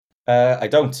I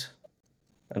don't.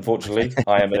 Unfortunately,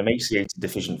 I am an emaciated,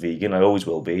 deficient vegan. I always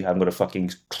will be. I haven't got a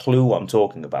fucking clue what I'm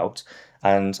talking about,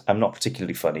 and I'm not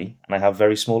particularly funny, and I have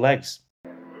very small legs.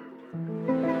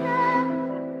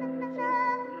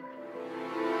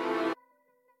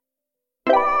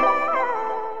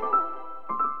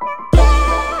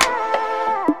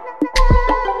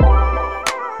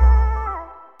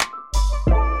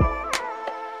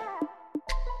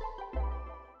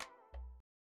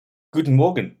 Guten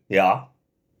Morgen. Yeah,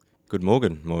 Good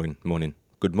morning.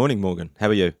 Good morning, Morgan. How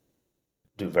are you?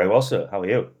 doing very well, sir. How are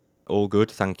you? All good,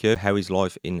 thank you. How is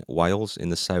life in Wales, in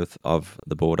the south of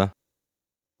the border?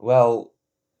 Well,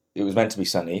 it was meant to be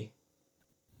sunny,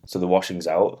 so the washing's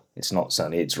out. It's not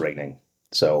sunny, it's raining.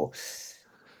 So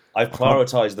I've I can't.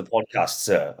 prioritized the podcast,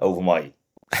 sir, over my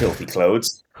filthy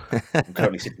clothes. I'm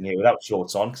currently sitting here without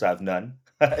shorts on because I have none,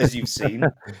 as you've seen.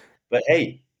 But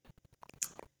hey,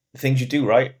 the things you do,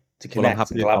 right, to Well, I'm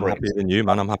connect and happy. I'm collaborate. happier than you,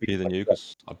 man. I'm happier than you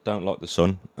because I don't like the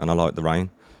sun and I like the rain.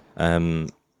 Um,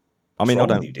 I What's mean, I wrong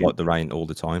with don't you, dude? like the rain all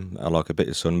the time. I like a bit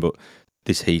of sun, but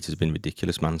this heat has been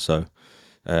ridiculous, man. So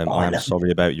Oh, I I am know.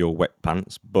 sorry about your wet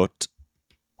pants, but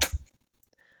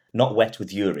Not wet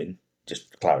with urine,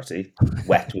 just for clarity.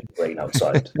 Wet with rain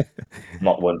outside.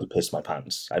 Not one to piss my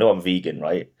pants. I know I'm vegan,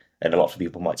 right? And a lot of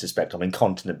people might suspect I'm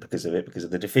incontinent because of it, because of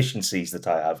the deficiencies that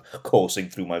I have coursing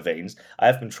through my veins. I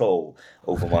have control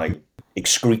over my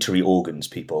excretory organs,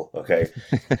 people, okay?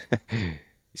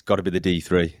 it's got to be the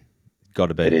D3. Got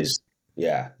to It be. is,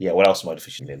 yeah, yeah. What else am I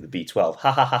deficient in? The B12,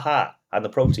 ha ha ha ha, and the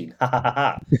protein, ha ha ha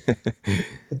ha.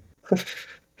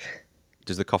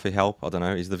 Does the coffee help? I don't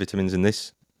know. Is the vitamins in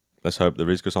this? Let's hope there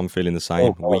is, because I'm feeling the Oh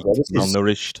same. God, well, Weak,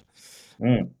 malnourished.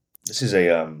 mm, this is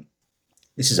a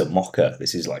this is a mocha.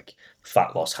 This is like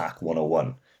fat loss hack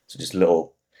 101. So just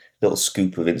little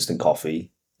scoop of instant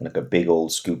coffee and like a big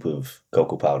old scoop of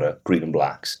cocoa powder, green and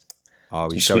blacks. Oh,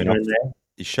 Some he's showing sweetener off. in there.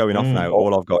 He's showing off now. Oh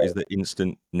All I've got is God. the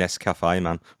instant Nescafe,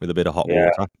 man, with a bit of hot Yeah.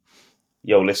 water.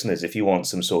 Yo, listeners, if you want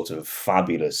some sort of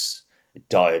fabulous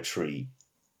dietary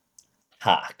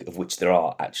hack, of which there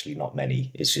are actually not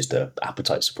many, it's just a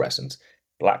appetite suppressant.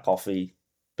 Black coffee,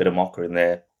 bit of mocha in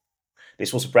there.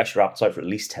 This will suppress your appetite for at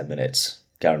least 10 minutes.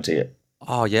 Guarantee it.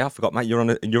 Oh yeah, I forgot, mate. You're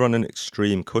on an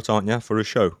extreme cut, aren't you, for a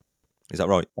show? Is that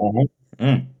right? Mhm.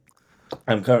 Mm.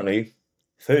 I'm currently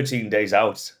 13 days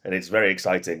out, and it's very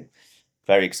exciting.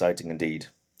 Very exciting indeed.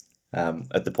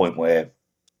 At the point where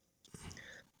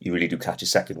you really do catch a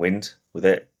second wind with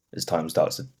it as time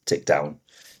starts to tick down.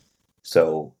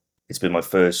 So it's been my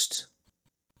first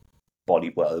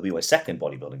it'll be my second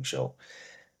bodybuilding show.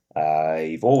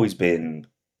 I've always been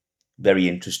very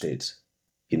interested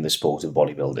in the sport of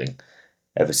bodybuilding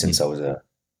ever Mm. since I was a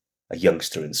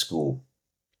youngster in school.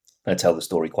 I tell the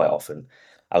story quite often.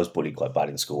 I was bullied quite bad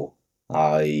in school.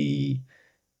 I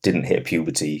didn't hit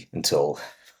puberty until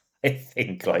I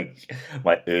think like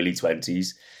my early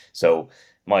 20s. So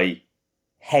my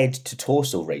head to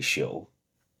torso ratio,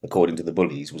 according to the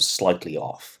bullies, was slightly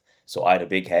off. So I had a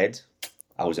big head.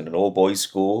 I was in an all boys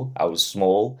school. I was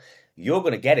small. You're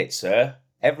going to get it, sir,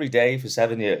 every day for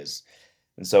 7 years.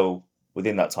 And so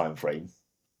within that time frame,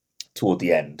 toward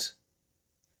the end,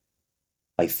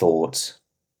 I thought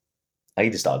I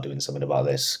need to start doing something about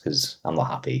this because I'm not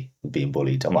happy with being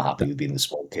bullied. I'm not happy That- with being the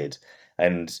small kid.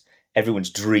 And everyone's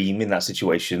dream in that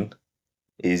situation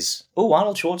is, oh,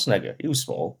 Arnold Schwarzenegger, he was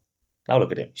small. Now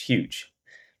look at him, he's huge.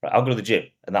 Right, I'll go to the gym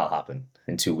and that'll happen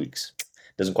in 2 weeks.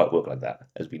 Doesn't quite work like that,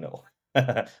 as we know.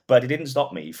 But it didn't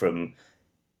stop me from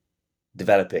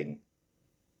developing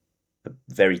a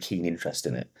very keen interest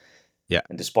in it. Yeah.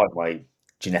 And despite my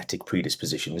genetic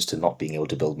predispositions to not being able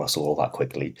to build muscle all that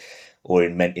quickly, or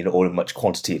in much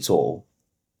quantity at all,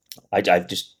 I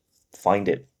just find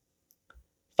it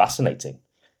fascinating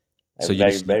So and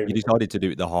very, very. you decided to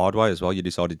do it the hard way as well. You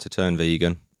decided to turn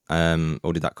vegan,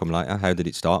 or did that come later? How did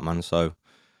it start, man? So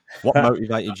what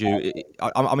motivated you?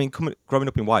 I mean, growing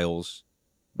up in Wales,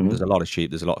 there's Mhm. a lot of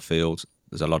sheep, there's a lot of fields,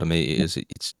 there's a lot of meat eaters.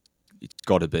 It's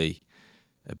got to be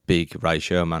a big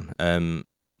ratio, man.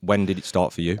 When did it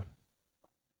start for you?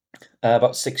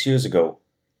 About 6 years ago,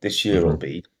 this year will Hmm.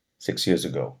 be 6 years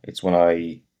ago. It's when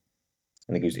I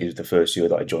think it was the first year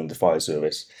that I joined the fire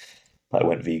service. I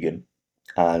went vegan,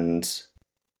 and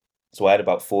so I had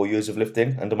about 4 years of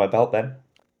lifting under my belt then.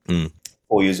 Mm.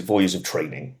 4 years of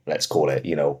training, let's call it.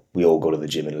 We all go to the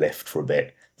gym and lift for a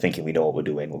bit, thinking we know what we're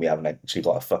doing when we haven't actually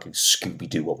got a fucking Scooby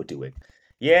Doo what we're doing.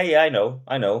 Yeah, yeah, I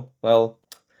know. Well,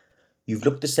 you've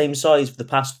looked the same size for the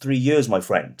past 3 years, my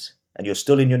friend, and you're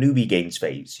still in your newbie gains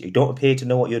phase. You don't appear to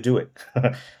know what you're doing.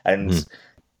 Mm. And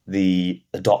the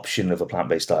adoption of a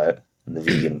plant-based diet and the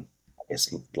vegan, I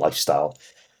guess, lifestyle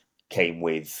came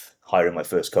with hiring my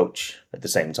first coach at the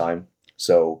same time.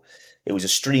 So it was a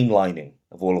streamlining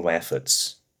of all of my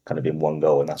efforts kind of in one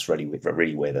go. And that's really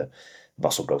where the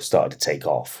muscle growth started to take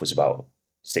off, was about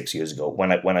 6 years ago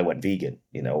when I went vegan,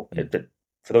 Mm. But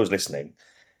for those listening,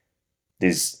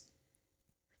 there's,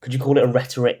 could you call it a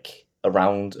rhetoric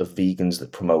around of vegans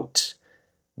that promote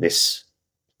this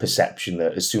perception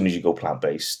that as soon as you go plant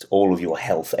based, all of your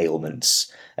health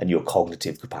ailments and your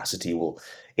cognitive capacity will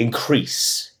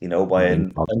increase, by Brain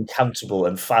an fog. uncountable,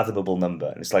 unfathomable number.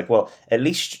 And it's like, well, at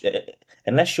least,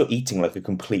 unless you're eating like a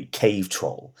complete cave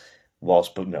troll,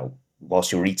 whilst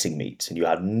you're eating meat and you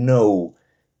had no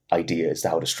idea as to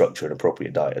how to structure an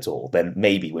appropriate diet at all, then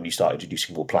maybe when you start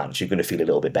introducing more plants, you're going to feel a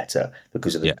little bit better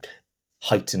because of Yeah, the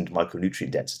heightened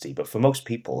micronutrient density. But for most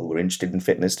people who are interested in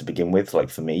fitness to begin with, like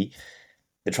for me,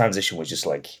 the transition was just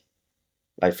like,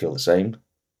 I feel the same.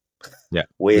 yeah,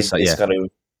 Where's this yeah. kind of,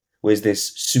 where's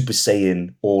this Super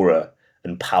Saiyan aura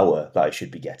and power that I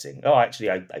should be getting? Oh, actually,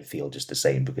 I feel just the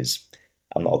same because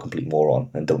I'm not a complete moron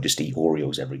and don't just eat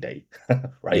Oreos every day,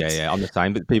 Yeah, right? yeah, I'm the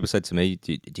same. But people said to me,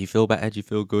 do you feel better? Do you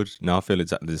feel good? No, I feel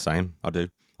exactly the same. I do.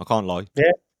 I can't lie.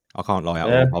 Yeah, I can't lie at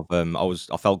yeah. all.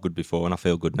 I felt good before, and I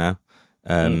feel good now.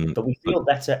 But we But feel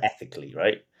better ethically,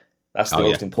 right? That's oh the yeah,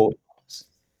 most important part.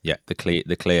 yeah, the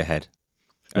clear head.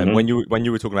 Mm-hmm. When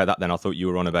you were talking about that, then I thought you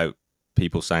were on about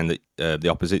people saying that the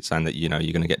opposite, saying that you're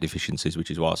going to get deficiencies,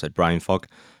 which is why I said brain fog.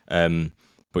 Um,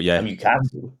 but I yeah, mean, you can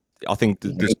do. I think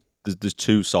You there's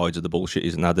two sides of the bullshit,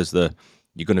 isn't there? There's the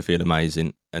you're going to feel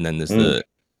amazing, and then there's can. the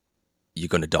you're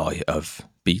going to die of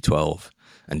B12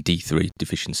 and D3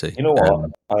 deficiency. You know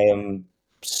what? I am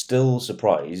still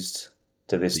surprised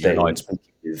to this That you're day when like,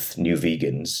 speaking with new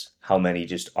vegans how many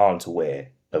just aren't aware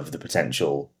of the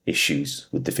potential issues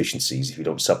with deficiencies if you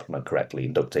don't supplement correctly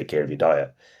and don't take care of your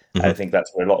diet. I mhm, think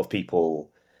that's where a lot of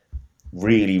people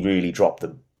really, really drop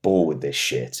the ball with this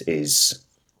shit is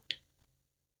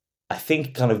I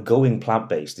think kind of going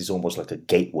plant-based is almost like a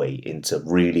gateway into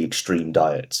really extreme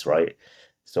diets, right?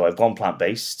 So I've gone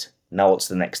plant-based. Now what's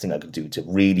the next thing I can do to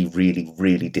really, really,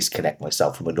 really disconnect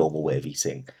myself from a normal way of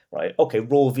eating, right? Okay,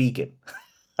 raw vegan.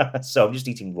 So I'm just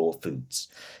eating raw foods.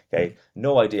 Okay,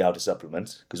 no idea how to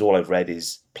supplement because all I've read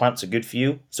is plants are good for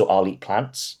you, so I'll eat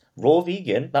plants. Raw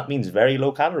vegan, that means very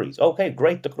low calories. Okay,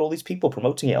 great. Look at all these people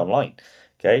promoting it online.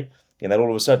 Okay, and then all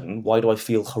of a sudden, why do I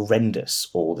feel horrendous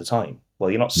all the time? Well,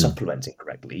 you're not mm, supplementing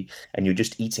correctly and you're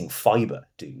just eating fiber,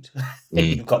 dude.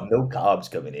 mm, You've got no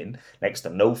carbs coming in, next to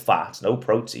no fat, no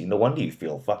protein. No wonder you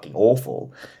feel fucking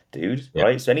awful, dude, yeah,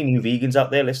 right? So, any new vegans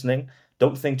out there listening,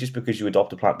 don't think just because you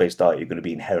adopt a plant based diet, you're going to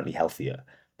be inherently healthier.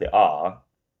 There are,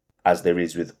 as there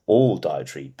is with all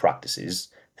dietary practices,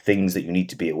 things that you need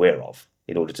to be aware of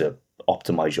in order to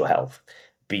optimize your health.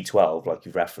 B12, like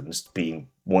you've referenced, being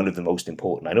one of the most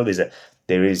important. I know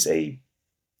there is a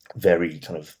very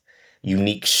kind of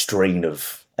unique strain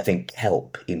of, I think,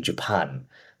 kelp in Japan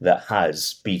that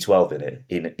has B12 in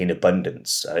it in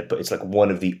abundance, but it's like one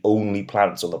of the only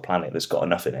plants on the planet that's got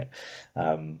enough in it.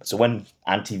 So when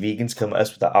anti-vegans come at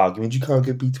us with that argument, you can't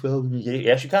get B12.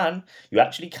 Yes, you can. You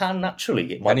actually can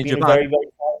naturally. It can might in be in a Japan. very,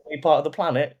 very far away part of the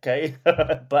planet, okay,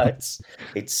 but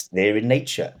it's there in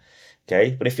nature.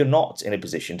 Okay, but if you're not in a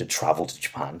position to travel to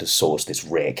Japan to source this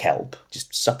rare kelp,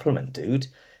 just supplement, dude.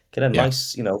 Get a Yeah,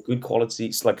 nice, good quality.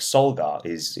 It's like Solgar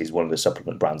is one of the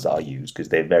supplement brands that I use because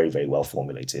they're very, very well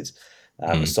formulated.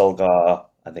 mm, Solgar,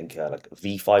 I think like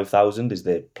V5000 is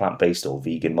their plant-based or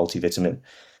vegan multivitamin.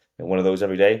 And one of those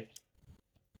every day.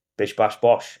 Bish bash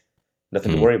bosh.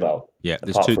 Nothing to mm. worry about. Yeah.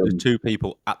 Apart There's from, two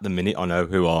people at the minute I know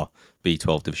who are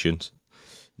B12 deficient.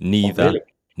 oh Neither really?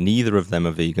 neither of them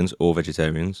are vegans or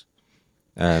vegetarians.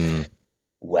 Um,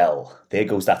 Well, there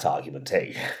goes that argument,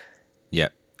 hey. yeah,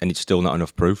 and it's still not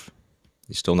enough proof.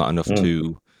 It's still not enough Mm,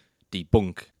 to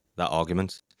debunk that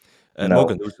argument.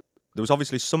 Morgan, no. there was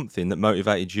obviously something that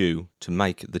motivated you to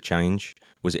make the change.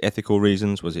 Was it ethical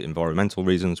reasons? Was it environmental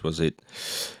reasons? Was it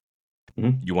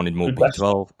Mhm. you wanted more Good question.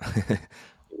 B12?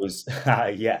 It was,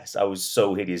 yes, I was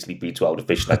so hideously B12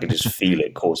 deficient. I could just feel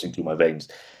it coursing through my veins.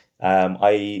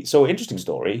 So interesting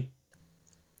story.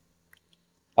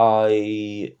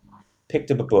 I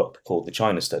picked up a book called The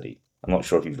China Study. I'm not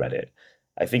sure if you've read it.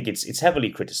 I think it's heavily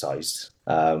criticized,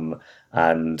 and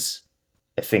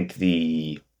I think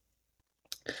the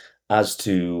as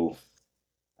to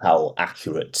how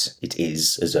accurate it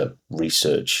is as a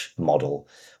research model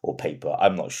or paper,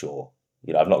 I'm not sure.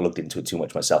 I've not looked into it too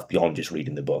much myself beyond just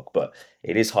reading the book, but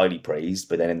it is highly praised.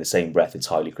 But then in the same breath, it's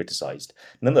highly criticized.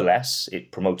 Nonetheless,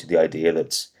 it promoted the idea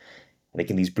that like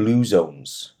in these blue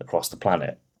zones across the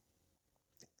planet,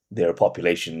 there are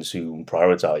populations who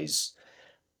prioritize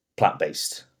plant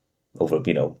based. over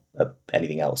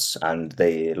anything else, and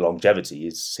their longevity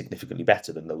is significantly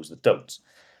better than those that don't.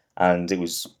 And it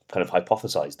was kind of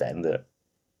hypothesized then that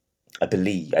I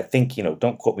think,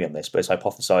 don't quote me on this, but it's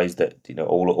hypothesized that,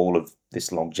 all of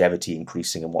this longevity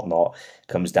increasing and whatnot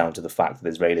comes down to the fact that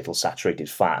there's very little saturated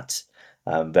fat,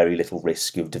 very little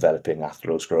risk of developing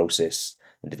atherosclerosis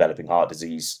and developing heart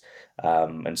disease.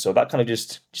 And so that kind of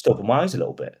just opened my eyes a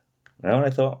little bit. And I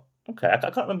thought, okay, I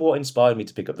can't remember what inspired me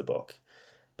to pick up the book,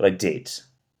 but I did.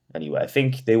 Anyway, I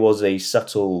think there was a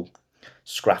subtle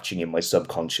scratching in my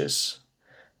subconscious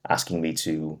asking me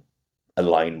to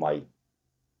align my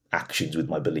actions with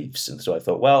my beliefs. And so I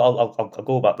thought, well, I'll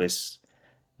go about this,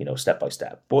 step by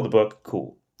step. Bought the book,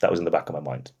 cool. That was in the back of my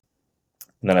mind.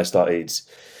 And then I started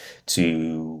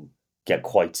to get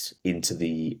quite into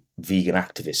the vegan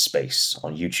activist space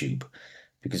on YouTube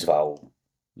because of how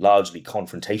largely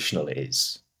confrontational it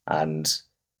is, and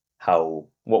how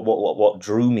what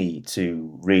drew me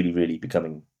to really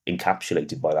becoming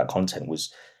encapsulated by that content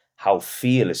was how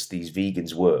fearless these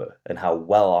vegans were and how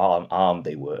well armed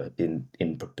they were in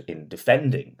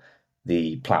defending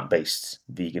the plant-based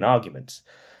vegan argument.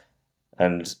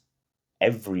 And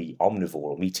every omnivore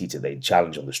or meat eater they'd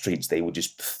challenge on the streets, they would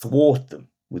just thwart them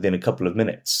within a couple of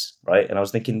minutes, right? And I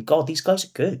was thinking, God, these guys are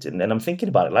good. And I'm thinking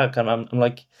about it, like I'm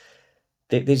like,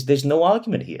 there's no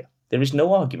argument here. There is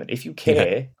no argument. If you Yeah.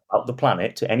 care about the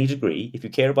planet to any degree, if you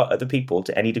care about other people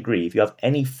to any degree, if you have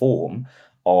any form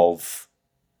of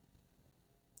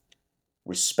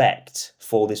respect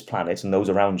for this planet and those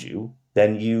around you,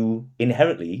 then you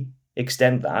inherently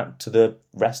extend that to the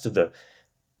rest of the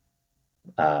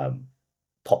um,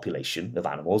 population of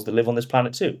animals that live on this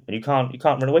planet too, and you can't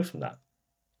run away from that.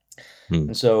 Hmm.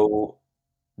 And so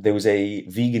there was a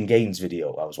Vegan Gains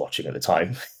video I was watching at the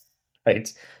time,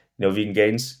 right? Vegan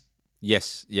Gains.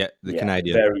 Yes, yeah, the Yeah,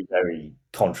 Canadian. very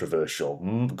controversial.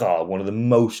 God, one of the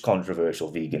most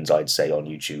controversial vegans I'd say on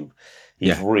YouTube.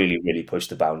 He's Yeah. really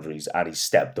pushed the boundaries, and he's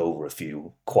stepped over a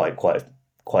few quite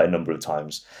a number of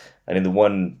times. And in the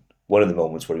one of the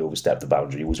moments where he overstepped the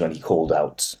boundary was when he called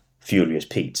out Furious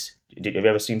Pete. Have you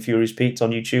ever seen Furious Pete on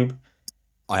YouTube?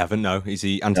 I haven't, no. Is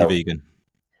he No. anti-vegan?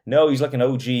 No, he's like an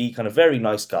OG, kind of very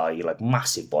nice guy, like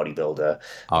massive bodybuilder,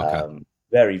 Okay. um,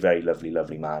 very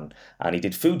lovely man. And he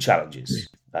did food challenges.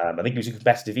 I think he was a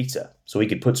competitive eater, so he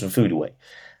could put some food away.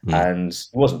 Hmm. And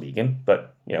he wasn't vegan,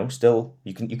 but still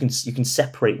you can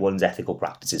separate one's ethical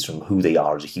practices from who they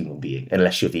are as a human being,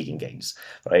 unless you're Vegan Gains,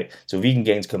 right? So Vegan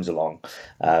Gains comes along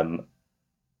um,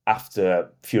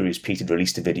 after Furious Pete had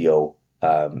released a video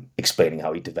explaining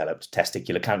how he developed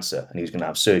testicular cancer and he was going to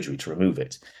have surgery to remove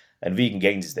it. And Vegan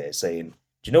Gains is there saying, "Do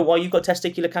you know why you've got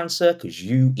testicular cancer? Because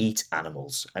you eat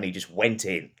animals." And he just went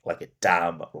in like a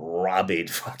damn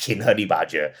rabid fucking honey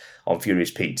badger on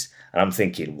Furious Pete. And I'm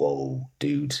thinking, whoa,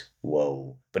 dude,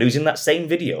 whoa. But it was in that same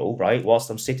video, right, whilst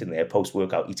I'm sitting there post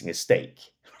workout eating a steak.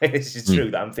 This is Hmm.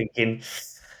 true that I'm thinking,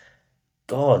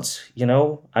 God,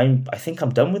 I think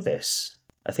I'm done with this.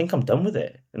 I think I'm done with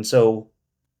it. And so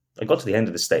I got to the end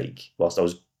of the steak whilst I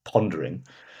was pondering,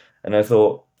 and I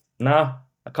thought, nah,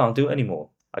 I can't do it anymore.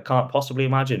 I can't possibly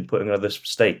imagine putting another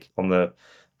steak on the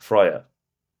fryer,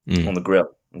 Hmm. on the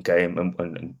grill, okay,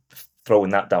 and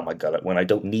throwing that down my gullet when I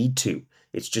don't need to.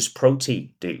 It's just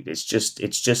protein, dude. It's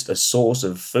just a source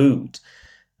of food,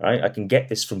 right? I can get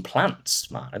this from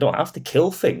plants, man. I don't have to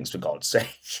kill things for God's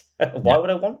sake. Yeah. Why would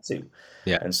I want to?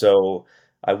 Yeah. And so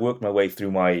I worked my way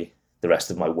through the rest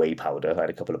of my whey powder. I had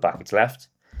a couple of packets left,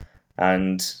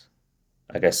 and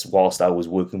I guess whilst I was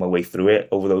working my way through it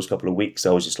over those couple of weeks,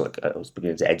 I was just like, I was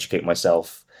beginning to educate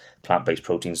myself, plant-based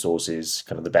protein sources,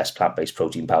 kind of the best plant-based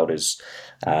protein powders,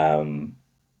 um,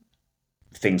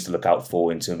 things to look out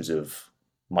for in terms of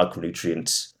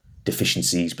micronutrient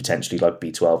deficiencies, potentially like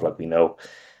B12, like we know.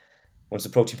 Once the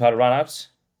protein powder ran out,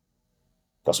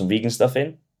 got some vegan stuff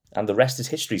in, and the rest is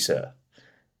history, sir.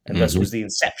 And thus Hmm. was the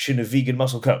inception of Vegan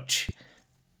Muscle Coach.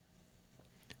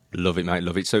 Love it, mate.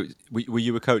 Love it. So, were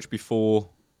you a coach before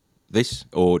this,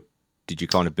 or did you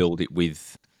kind of build it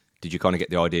with? Did you kind of get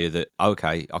the idea that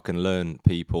okay, I can learn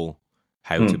people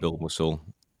how to Hmm. build muscle,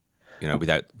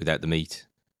 without the meat,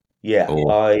 Yeah,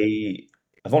 or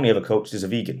I've only ever coached as a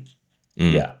vegan.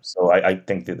 mm, Yeah, so I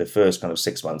think that the first kind of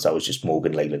 6 months I was just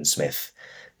Morgan Leyland Smith.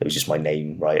 It was just my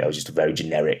name, right? I was just a very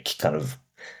generic kind of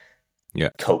yeah,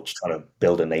 coach trying to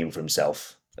build a name for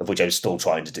himself, of which I was still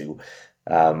trying to do.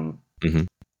 Um, hmm,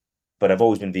 but I've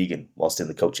always been vegan whilst in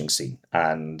the coaching scene.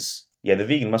 And yeah, the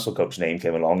Vegan Muscle Coach name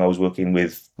came along. I was working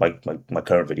with my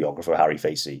current videographer, Harry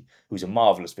Facey, who's a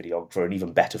marvelous videographer, an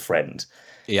even better friend.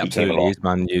 he He came absolutely along. is,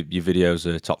 man. Your videos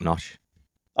are top notch.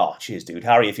 Oh, cheers, dude.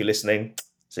 Harry, if you're listening,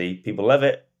 see, people love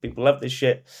it. People love this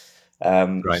shit.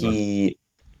 Great man. He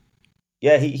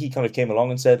yeah, he kind of came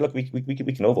along and said, "Look, we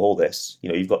can overhaul this. You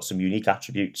know, you've got some unique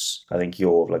attributes. I think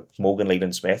you're like Morgan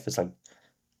Leyland Smith. It's like,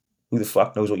 who the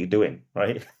fuck knows what you're doing,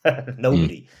 right? Mm,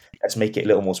 Nobody. Let's make it a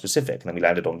little more specific." And then we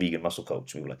landed on vegan muscle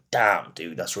coach. We were like, "Damn,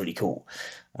 dude, that's really cool."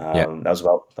 yeah, That was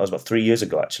about 3 years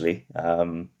ago, actually.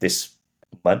 This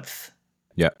month,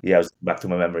 yeah. yeah, I was back to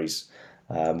my memories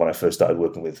when I first started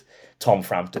working with Tom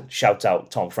Frampton. Shout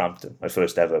out Tom Frampton, my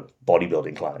first ever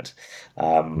bodybuilding client.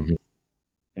 Um, Mhm,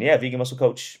 and yeah, vegan muscle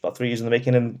coach, about 3 years in the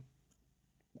making, and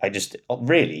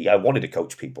I wanted to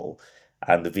coach people,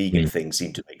 and the vegan mm, thing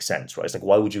seemed to make sense, right? It's like,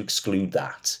 why would you exclude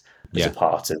that as a yeah.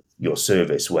 part of your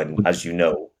service when, as you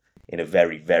know, in a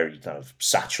very, very kind of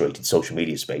saturated social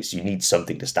media space, you need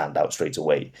something to stand out straight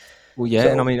away. Well, yeah,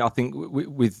 and I So, mean, I think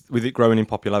with it growing in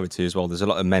popularity as well, there's a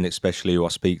lot of men, especially who I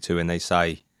speak to, and they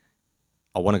say,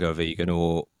 "I want to go vegan,"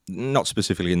 or not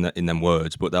specifically in them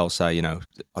words, but they'll say, "I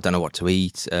don't know what to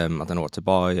eat. I don't know what to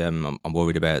buy. I'm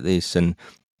worried about this." And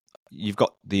you've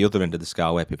got the other end of the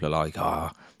scale where people are like, "Oh,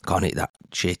 can't eat that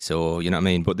shit," or you know what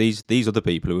I mean. But these other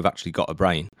people who have actually got a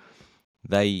brain,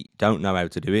 they don't know how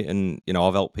to do it. And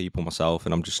I've helped people myself,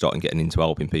 and I'm just starting getting into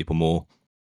helping people more.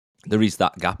 There is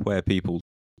that gap where people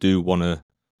do want to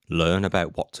learn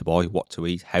about what to buy, what to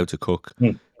eat, how to cook,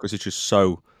 mm, because it's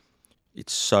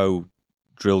so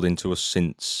drilled into us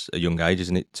since a young age,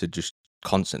 isn't it? To just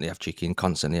constantly have chicken,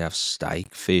 constantly have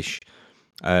steak, fish,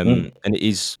 mm, and it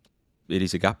is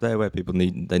a gap there where people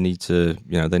need to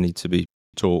be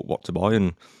taught what to buy,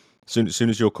 and as soon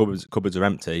as your cupboards are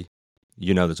empty,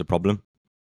 there's a problem.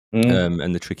 mm,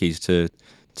 And the trick is to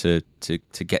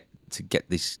get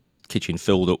this kitchen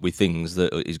filled up with things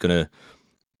that is going to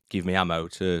give me ammo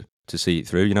to see it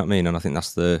through. You know what I mean? And I think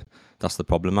that's the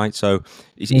problem, mate. So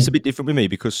it's a mm, bit different with me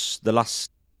because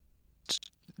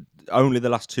only the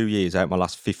last 2 years out of my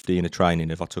last 15 of training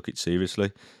have I took it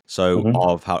seriously. So mhm,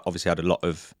 I've obviously had a lot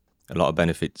of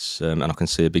benefits, and I can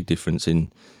see a big difference in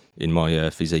my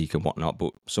physique and whatnot.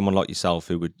 But someone like yourself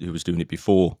who was doing it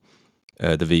before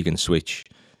the vegan switch,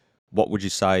 what would you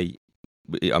say?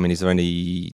 I mean, is there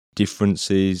any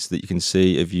differences that you can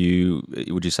see?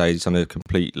 Would you say it's on a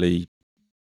completely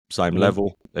same mhm.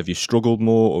 level? Have you struggled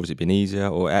more, or has it been easier,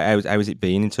 or how has it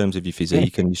been in terms of your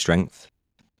physique and your strength?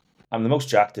 I'm the most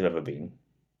jacked I've ever been.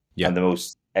 Yeah, I'm the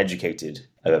most educated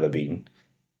I've ever been.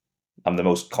 I'm the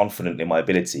most confident in my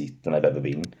ability than I've ever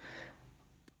been.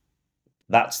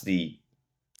 That's the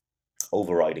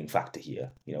overriding factor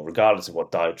here. Regardless of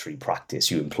what dietary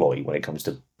practice you employ when it comes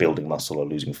to building muscle or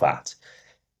losing fat,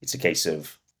 it's a case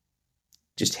of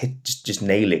just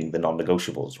nailing the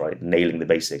non-negotiables, right? Nailing the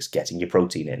basics, getting your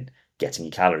protein in, getting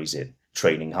your calories in,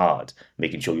 training hard,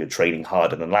 making sure you're training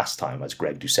harder than last time, as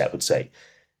Greg Doucette would say.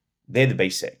 They're the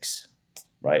basics,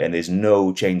 right? And there's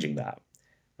no changing that.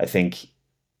 I think,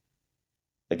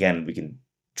 again, we can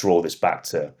draw this back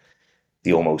to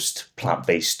the almost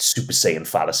plant-based Super Saiyan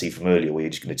fallacy from earlier, where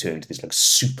you're just going to turn into this like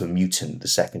super mutant the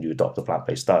second you adopt a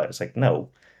plant-based diet. It's like, no,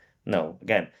 no.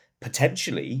 Again,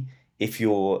 potentially, if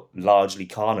you're largely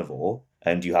carnivore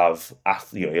and you have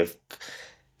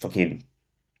fucking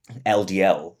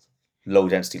LDL, low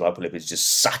density lipolipids,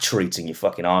 just saturating your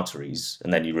fucking arteries,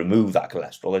 and then you remove that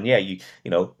cholesterol, and yeah,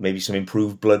 maybe some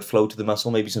improved blood flow to the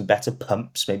muscle, maybe some better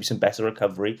pumps, maybe some better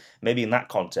recovery. Maybe in that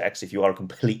context, if you are a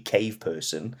complete cave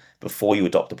person before you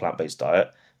adopt a plant-based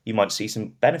diet, you might see some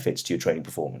benefits to your training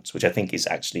performance, which I think is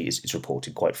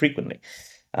reported quite frequently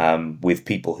with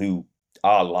people who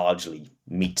are largely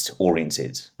meat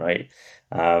oriented, right?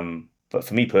 But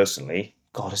for me personally,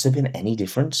 God, has there been any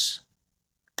difference?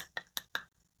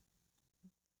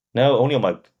 No, only on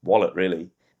my wallet,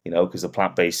 really. Because the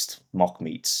plant-based mock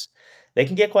meats, they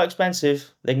can get quite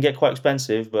expensive. They can get quite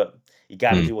expensive, but you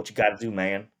got to mm, do what you got to do,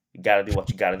 man. You got to do what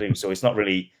you got to do. So it's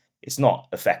not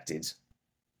affected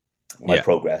my yeah.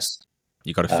 progress.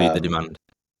 You got to feed the Um, demand.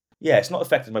 yeah, it's not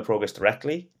affected my progress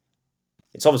directly.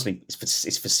 It's obviously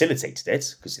it's facilitated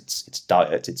it because it's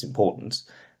diet, it's important.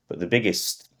 But the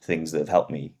biggest things that have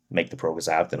helped me make the progress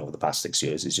I have done over the past 6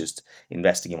 years is just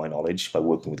investing in my knowledge by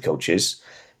working with coaches.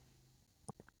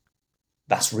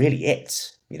 That's really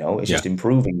it. It's Yeah, just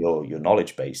improving your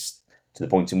knowledge base to the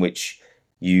point in which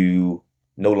you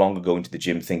no longer go into the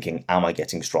gym thinking, am I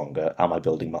getting stronger? Am I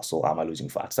building muscle? Am I losing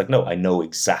fat? It's like, no, I know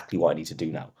exactly what I need to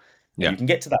do now. And yeah, you can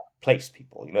get to that place,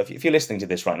 people. If you're listening to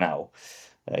this right now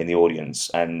in the audience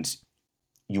and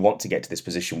you want to get to this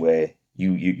position where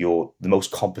you're the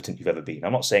most competent you've ever been.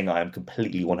 I'm not saying I am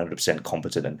completely 100%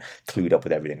 competent and clued up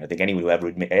with everything. I think anyone who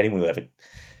ever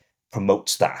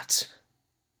promotes that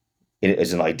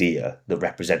as an idea that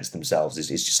represents themselves is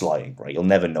just lying, right? You'll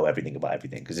never know everything about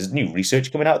everything because there's new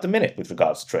research coming out at the minute with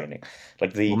regards to training.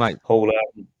 Like Well, the mate, whole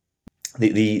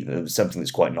the something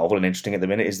that's quite novel and interesting at the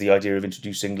minute is the idea of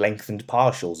introducing lengthened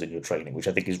partials in your training, which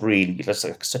I think is really that's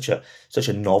like such a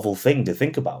novel thing to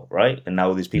think about, right? And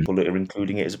now there's mm, people that are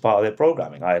including it as a part of their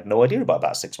programming. I had no idea about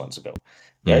that 6 months ago,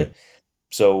 mm, right?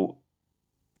 So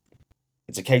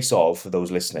it's a case of, for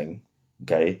those listening,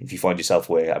 okay, if you find yourself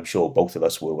where I'm sure both of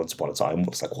us were once upon a time,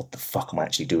 it's like, what the fuck am I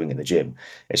actually doing in the gym?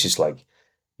 It's just like,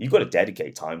 you've got to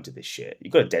dedicate time to this shit.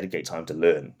 You've got to dedicate time to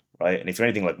learn, right? And if you're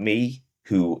anything like me,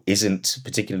 who isn't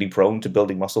particularly prone to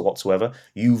building muscle whatsoever,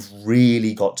 you've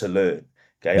really got to learn.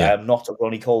 Okay, I yeah, am not a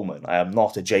Ronnie Coleman. I am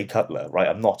not a Jay Cutler, right?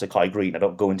 I'm not a Kai Green. I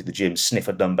don't go into the gym, sniff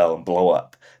a dumbbell, and blow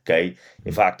up. Okay,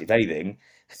 in mm, fact, if anything,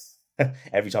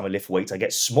 every time I lift weights, I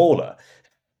get smaller.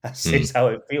 That's mm, just how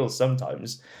it feels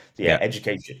sometimes. So yeah, yeah,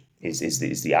 education is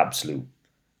the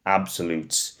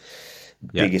absolute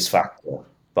yeah. biggest factor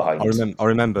behind. I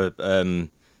remember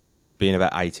being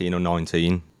about 18 or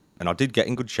 19, and I did get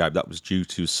in good shape. That was due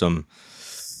to some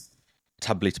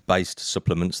tablet-based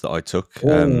supplements that I took,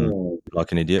 Oh,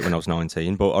 like an idiot when I was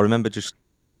 19. But I remember just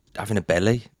having a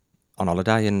belly on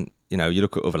holiday, and you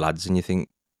look at other lads and you think,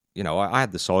 I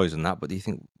had the size and that, but you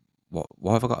think, what?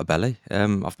 Why have I got a belly?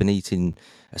 I've been eating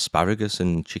asparagus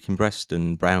and chicken breast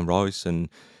and brown rice, and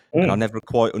I mm, never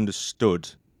quite understood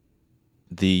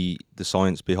the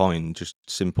science behind just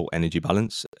simple energy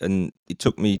balance. And it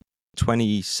took me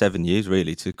 27 years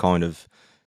really to kind of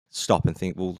stop and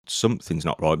think, well, something's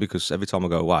not right, because every time I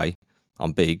go away,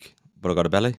 I'm big, but I got a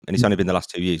belly. And it's only been the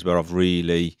last 2 years where I've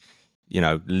really,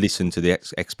 listened to the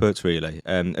experts really.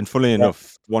 And funnily yeah,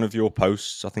 enough, one of your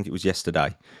posts, I think it was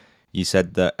yesterday, you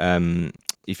said that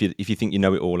if you think you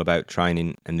know it all about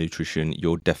training and nutrition,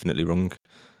 you're definitely wrong.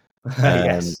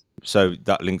 yes. So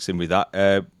that links in with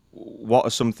that. What are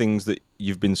some things that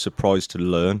you've been surprised to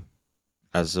learn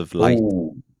as of late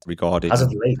Oh, as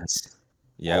of regarding, late.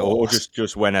 yeah, or Oh,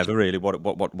 just whenever really?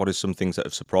 What is some things that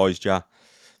have surprised you?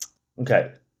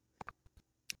 okay.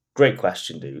 Great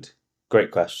question, dude.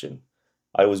 Great question.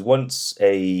 I was once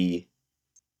a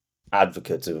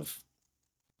advocate of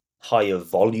higher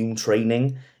volume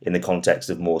training in the context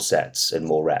of more sets and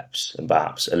more reps and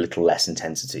perhaps a little less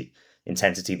intensity.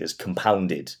 Intensity that's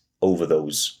compounded over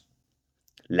those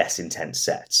less intense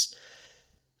sets.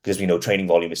 Because we know training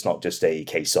volume is not just a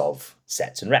case of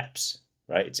sets and reps,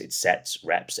 right? It's sets,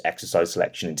 reps, exercise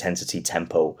selection, intensity,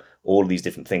 tempo, all of these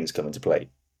different things come into play.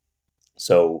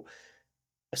 So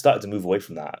I started to move away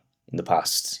from that in the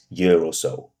past year or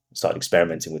so. I started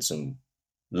experimenting with some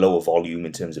lower volume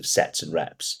in terms of sets and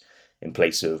reps in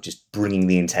place of just bringing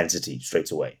the intensity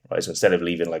straight away, right? So instead of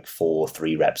leaving like 4,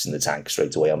 3 reps in the tank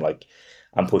straight away,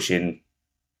 I'm pushing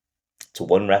to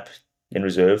 1 rep in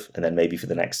reserve and then maybe for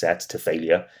the next set to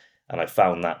failure. And I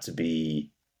found that to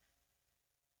be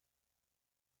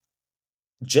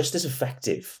just as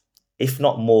effective, if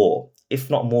not more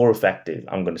effective.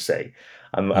 I'm going to say,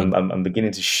 Mm, I'm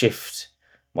beginning to shift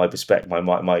my perspective,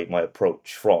 my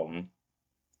approach from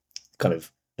kind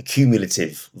of a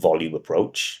cumulative volume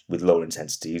approach with lower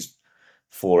intensities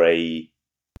for a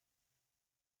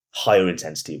higher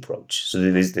intensity approach. So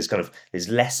there's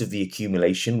less of the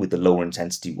accumulation with the lower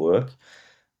intensity work,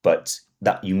 but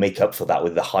that you make up for that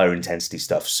with the higher intensity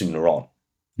stuff sooner on,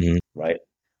 mm, right?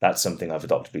 That's something I've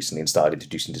adopted recently and started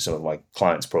introducing to some of my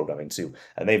clients programming too,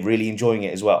 and they're really enjoying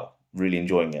it as well. Really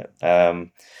enjoying it.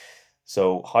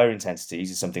 So higher intensities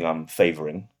is something I'm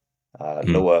favoring.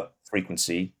 mm, Lower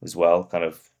frequency as well. Kind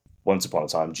of once upon a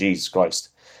time, Jesus Christ,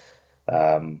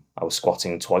 I was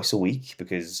squatting twice a week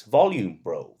because volume,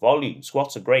 bro, volume.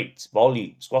 Squats are great.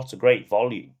 Volume. Squats are great.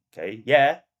 Volume. Okay,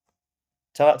 yeah.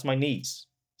 Tell that to my knees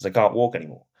because I can't walk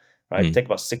anymore. Right, mm, take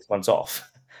about 6 months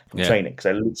off from yeah, training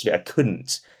because I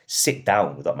couldn't sit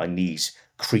down without my knees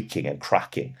creaking and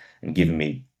cracking and giving mm,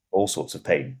 me all sorts of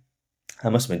pain. I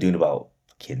must have been doing about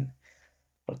fucking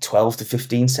 12 to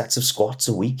 15 sets of squats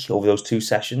a week over those 2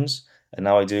 sessions. And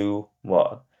now I do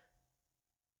what?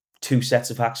 2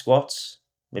 sets of hack squats,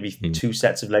 maybe mm, 2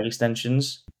 sets of leg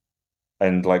extensions.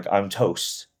 And like, I'm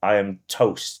toast. I am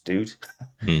toast, dude.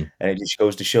 mm, And it just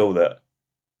goes to show that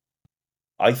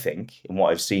I think, and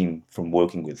what I've seen from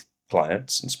working with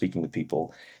clients and speaking with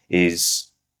people, is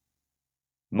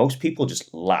most people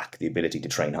just lack the ability to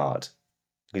train hard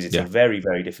because it's a yeah, very,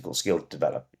 very difficult skill to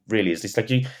develop. It really is. It's like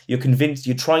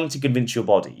you're trying to convince your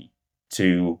body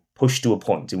to push to a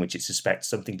point in which it suspects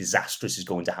something disastrous is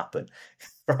going to happen,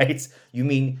 right? You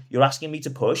mean you're asking me to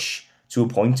push to a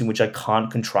point in which I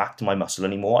can't contract my muscle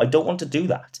anymore. I don't want to do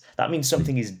that. That means Mm.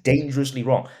 something is dangerously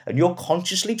wrong. And you're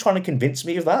consciously trying to convince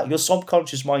me of that. Your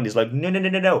subconscious mind is like, no, no, no,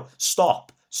 no, no,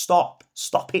 stop, stop,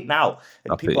 stop it now.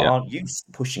 And Stop it, people yeah. aren't used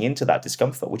to pushing into that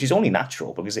discomfort, which is only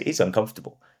natural because it is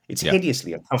uncomfortable. It's Yeah.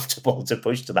 hideously uncomfortable to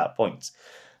push to that point.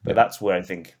 But Yeah. that's where I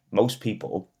think most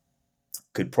people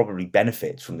could probably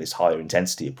benefit from this higher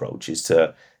intensity approach, is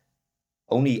to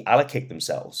only allocate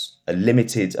themselves a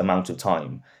limited amount of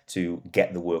time to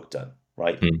get the work done,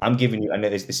 right? Mm. I'm giving you, I know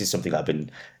this is something I've been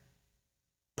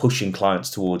pushing clients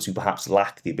towards who perhaps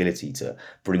lack the ability to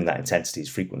bring that intensity as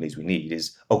frequently as we need,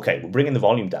 is okay, we're bringing the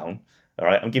volume down. All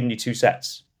right, I'm giving you 2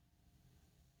 sets.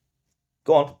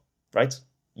 Go on, right?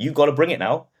 You got to bring it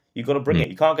now. You got to bring Mm. it.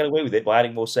 You can't get away with it by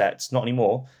adding more sets. Not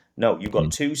anymore. No, you've got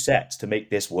Mm. 2 sets to make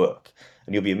this work.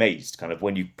 And you'll be amazed kind of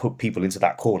when you put people into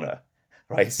that corner,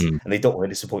 right? Mm. And they don't want to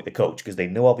disappoint the coach because they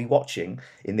know I'll be watching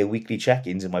in their weekly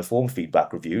check-ins and my form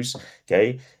feedback reviews.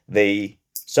 Okay. They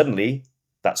suddenly,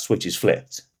 that switch is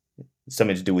flipped.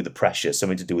 Something to do with the pressure,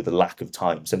 something to do with the lack of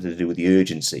time, something to do with the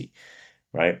urgency,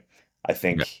 right? I Yeah.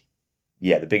 think,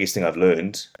 yeah, the biggest thing I've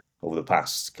learned over the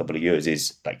past couple of years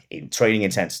is like in training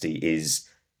intensity is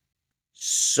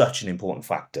such an important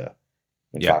factor.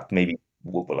 In Yeah. fact, maybe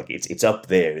like it's up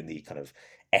there in the kind of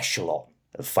echelon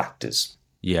of factors.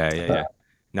 Yeah. Yeah. Yeah.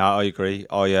 No, I agree.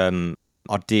 I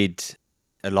did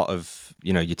a lot of,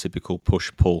 your typical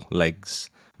push pull legs,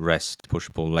 rest, push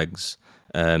pull legs,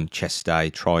 chest day,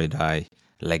 tri day,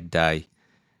 leg day,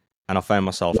 and I found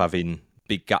myself having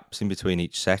big gaps in between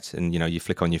each set. And you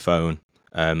flick on your phone,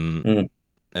 Mm,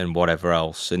 and whatever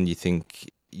else, and you think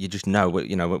you just know.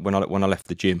 When I left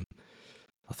the gym,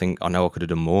 I think I know I could have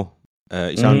done more.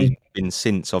 It's only mm, been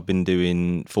since I've been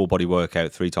doing full body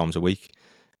workout 3 times a week.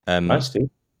 nice, dude.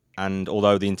 And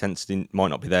although the intensity might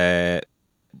not be there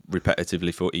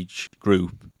repetitively for each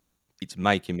group, it's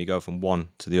making me go from one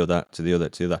to the other, to the other,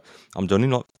 to the other. I'm done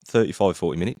in like 35,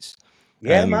 40 minutes.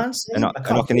 Yeah, Um, man. and Same. I, I and I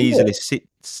can't can believe easily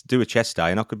it. do a chest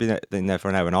day, and I could be in there for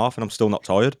an hour and a half, and I'm still not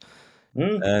tired. So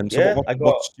Yeah, I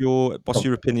got. what's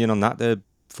your opinion on that? The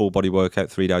full body workout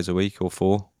 3 days a week or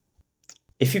 4?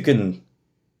 If you can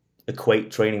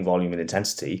equate training volume and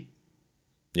intensity,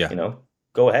 Yeah.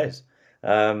 go ahead.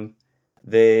 Um,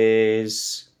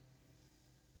 there's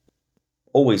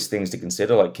always things to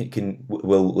consider. Like,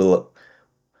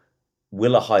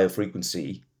 will a higher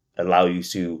frequency allow you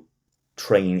to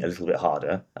train a little bit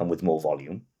harder and with more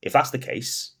volume? If that's the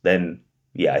case, then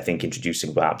yeah, I think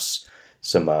introducing perhaps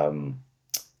some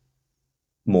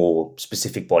more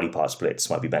specific body part splits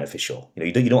might be beneficial.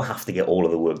 You don't have to get all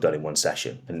of the work done in one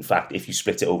session. And in fact, if you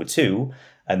split it over two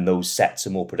and those sets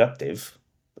are more productive,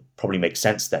 it probably makes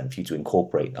sense then for you to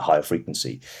incorporate a higher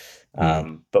frequency.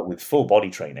 Mm. But with full body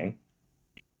training,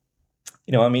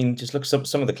 I mean, just look at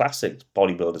some of the classic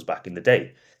bodybuilders back in the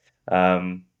day.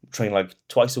 Train like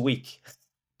twice a week,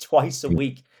 twice a Mm.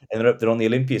 week, and they're on the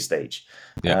Olympia stage.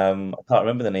 Yeah. I can't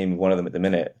remember the name of one of them at the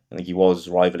minute. I think he was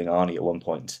rivaling Arnie at one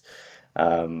point.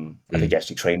 I think Mm. he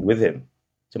actually trained with him.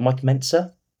 Is it Mike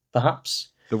Mensa, perhaps?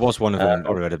 There was one of Uh, them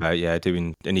I read about, yeah,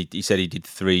 doing, and he said he did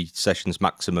 3 sessions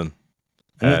maximum,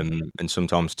 mm, and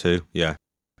sometimes 2. Yeah.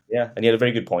 yeah, and he had a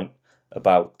very good point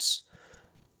about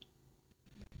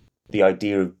the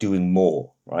idea of doing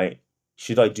more, right?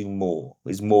 Should I do more?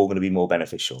 Is more going to be more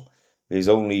beneficial? There's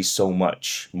only so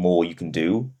much more you can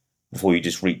do before you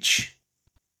just reach,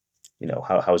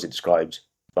 how is it described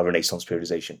by Renaissance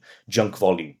periodization? Junk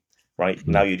volume, right? Mm.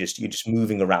 Now you're just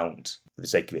moving around for the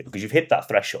sake of it because you've hit that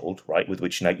threshold, right, with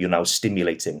which now you're now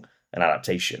stimulating an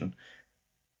adaptation.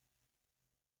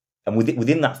 And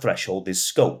within that threshold, there's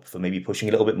scope for maybe pushing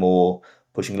a little bit more,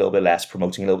 pushing a little bit less,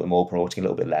 promoting a little bit more, promoting a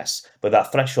little bit less. But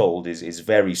that threshold is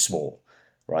very small,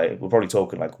 right? We're probably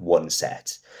talking like 1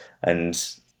 set. And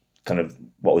kind of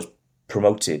what was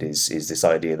promoted is this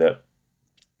idea that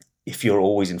if you're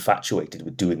always infatuated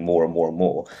with doing more and more and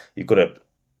more, you've got to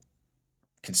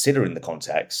consider in the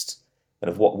context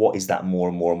of what is that more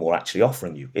and more actually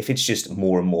offering you. If it's just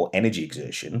more and more energy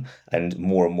exertion and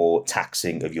more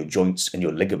taxing of your joints and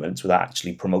your ligaments without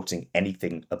actually promoting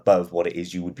anything above what it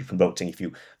is you would be promoting if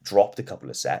you dropped a couple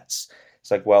of sets,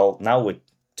 it's like, well, now we're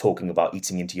talking about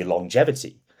eating into your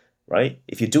longevity, right?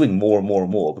 If you're doing more and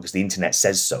more because the internet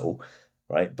says so,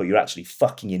 right, but you're actually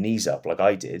fucking your knees up like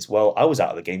I did, well, I was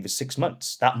out of the game for 6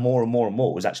 months. That more and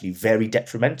more was actually very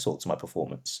detrimental to my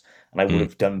performance, and I would Mm.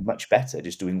 have done much better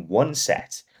just doing 1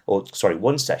 set, or sorry,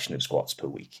 1 session of squats per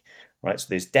week, right? So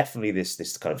there's definitely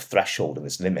this kind of threshold and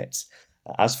this limit.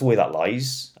 As for where that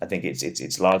lies, I think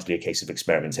it's largely a case of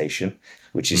experimentation,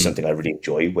 which is Mm. something I really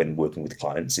enjoy when working with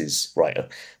clients. Is right.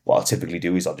 What I'll typically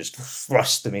do is I'll just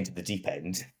thrust them into the deep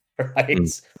end, Mm.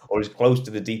 right? Or as close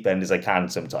to the deep end as I can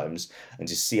sometimes, and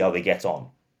just see how they get on,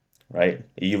 right?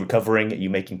 Are you recovering? Are you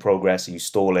making progress? Are you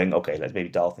stalling? Okay, let's maybe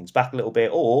dial things back a little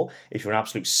bit. Or if you're an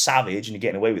absolute savage and you're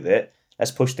getting away with it,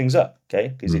 let's push things up, okay?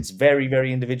 Because Mm. it's very,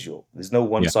 very individual. There's no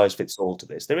one Yeah. size fits all to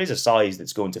this. There is a size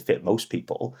that's going to fit most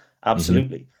people, Hmm.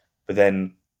 absolutely. But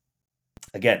then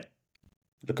again,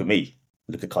 look at me,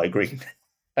 look at Kai Green.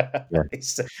 Yeah.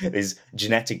 There's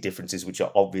genetic differences which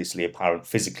are obviously apparent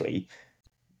physically,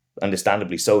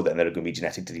 understandably so. Then there are going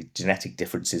to be genetic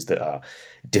differences that are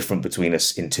different between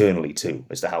us internally too,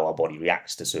 as to how our body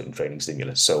reacts to certain training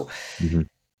stimulus. So Hmm.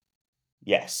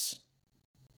 yes,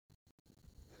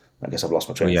 I guess I've lost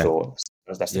my Well, train of yeah. thought.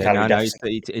 That's the Yeah. No, calorie no. It's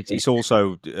deficit. it's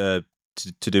also to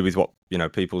do with what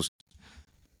people's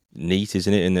neat,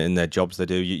 isn't it? In their jobs they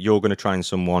do. You're going to train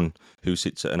someone who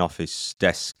sits at an office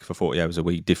desk for 40 hours a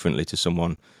week differently to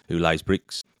someone who lays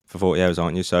bricks for 40 hours,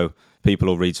 aren't you? So people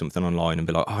will read something online and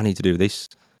be like, "Oh, I need to do this,"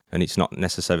 and it's not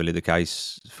necessarily the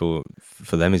case for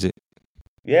them, is it?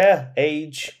 Yeah,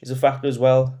 age is a factor as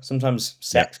well. Sometimes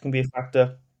Yeah. sex can be a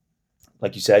factor.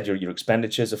 Like you said, your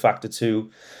expenditure is a factor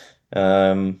too.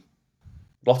 Um,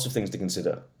 Lots of things to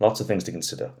consider. Lots of things to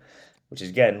consider. Which is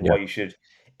again Yeah. why you should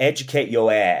educate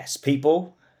your ass,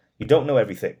 people. You don't know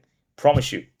everything.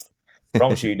 Promise you.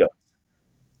 Promise you don't.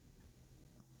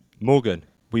 Morgan,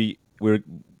 we're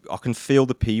I can feel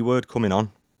the P word coming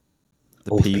on.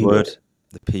 The Oh, the P P word. word.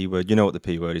 The P word. You know what the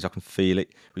P word is. I can feel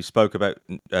it. We spoke about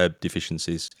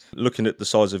deficiencies. Looking at the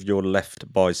size of your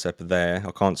left bicep there,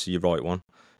 I can't see your right one.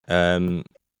 Um,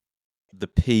 the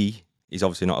P is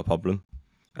obviously not a problem.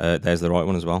 There's the right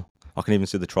one as well. I can even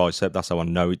see the tricep. That's how I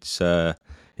know it's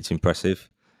impressive.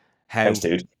 Thanks, How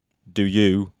dude. do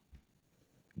you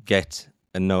get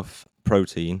enough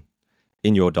protein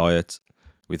in your diet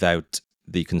without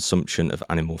the consumption of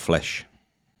animal flesh?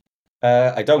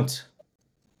 I don't.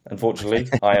 Unfortunately,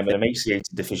 I am an emaciated,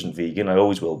 deficient vegan. I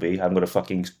always will be. I haven't got a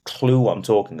fucking clue what I'm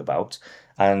talking about,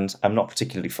 and I'm not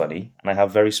particularly funny, and I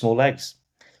have very small legs.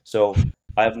 So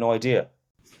I have no idea.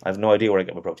 I have no idea where I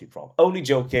get my protein from. Only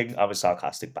joking. I'm a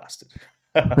sarcastic bastard.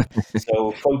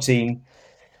 So protein,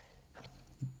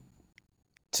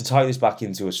 to tie this back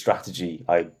into a strategy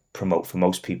I promote for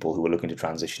most people who are looking to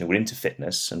transition, who are into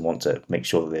fitness and want to make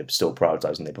sure that they're still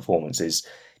prioritizing their performance, is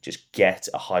just get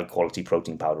a high quality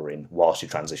protein powder in whilst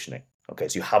you're transitioning. Okay,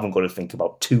 so you haven't got to think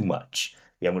about too much.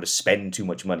 You haven't got to spend too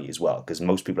much money as well, because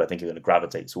most people I think are going to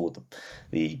gravitate toward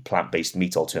the plant based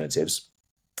meat alternatives,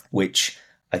 which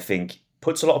I think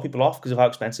puts a lot of people off because of how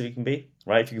expensive it can be.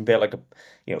 Right, if you compare like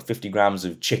 50 grams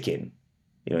of chicken,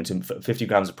 into 50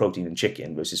 grams of protein in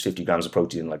chicken versus 50 grams of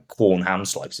protein in like corn ham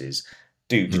slices,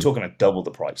 dude, you're Mm, talking like double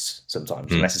the price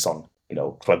sometimes, mm, unless it's on,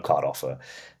 club card offer.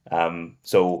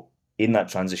 So in that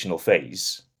transitional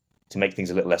phase, to make things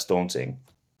a little less daunting,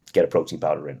 get a protein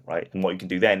powder in, right? And what you can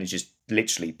do then is just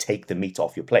literally take the meat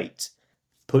off your plate,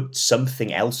 put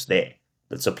something else there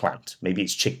that's a plant. Maybe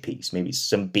it's chickpeas, maybe it's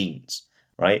some beans,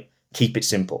 right? Keep it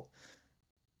simple.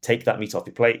 Take that meat off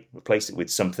your plate, replace it with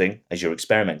something as you're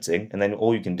experimenting, and then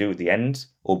all you can do at the end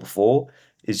or before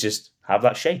is just have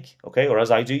that shake, okay? Or as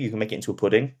I do, you can make it into a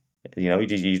pudding.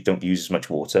 You don't use as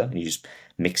much water, and you just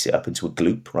mix it up into a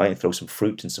gloop, right? And throw some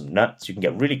fruit and some nuts. You can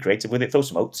get really creative with it. Throw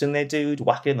some oats in there, dude.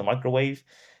 Whack it in the microwave,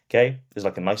 okay? There's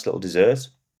like a nice little dessert.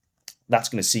 That's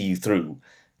going to see you through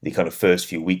the kind of first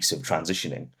few weeks of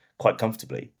transitioning quite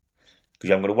comfortably because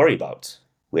you haven't got to worry about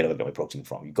where do I get my protein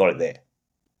from. You've got it there.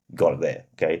 Got it there.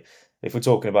 Okay. If we're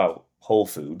talking about whole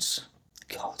foods,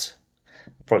 God,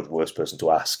 probably the worst person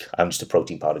to ask. I'm just a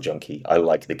protein powder junkie. I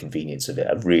like the convenience of it.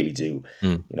 I really do.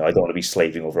 mm. I don't want to be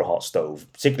slaving over a hot stove,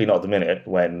 particularly not at the minute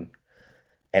when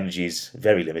energy is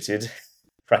very limited,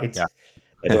 right? Yeah.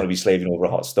 I don't want to be slaving over a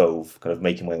hot stove, kind of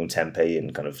making my own tempeh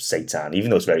and kind of seitan, even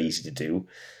though it's very easy to do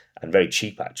and very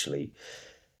cheap actually.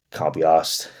 Can't be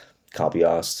asked. Can't be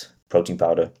asked. Protein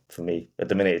powder for me. At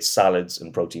the minute, it's salads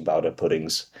and protein powder,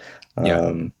 puddings. Yeah.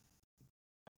 Um,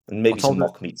 and I maybe some told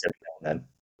mock meats every now and then.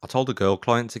 I told a girl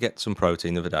client to get some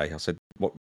protein the other day. I said,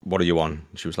 "What are you on?"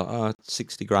 She was like,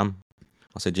 60 gram."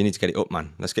 I said, "You need to get it up,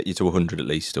 man. Let's get you to 100 at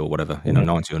least, or whatever, Mhm.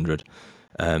 90, 100."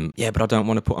 Yeah, but I don't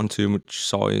want to put on too much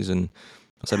size. And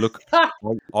I said, "Look,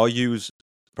 I use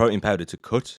protein powder to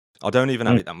cut. I don't even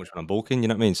have Mm, it that much when I'm bulking. You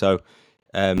know what I mean?" So,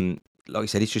 like I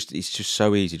said, it's just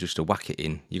so easy just to whack it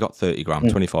in. You got 30 gram,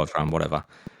 mm, 25 gram, whatever,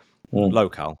 mm, low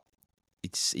cal.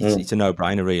 It's mm, a no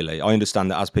brainer, really. I understand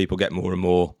that as people get more and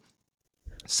more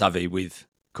savvy with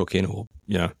cooking, or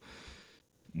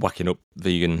whacking up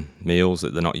vegan meals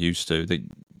that they're not used to, that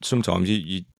sometimes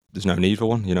you there's no need for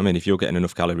one. You know what I mean? If you're getting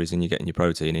enough calories and you're getting your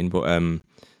protein in,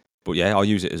 but yeah, I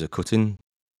use it as a cutting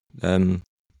um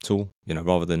tool,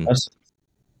 rather than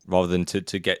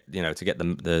to get to get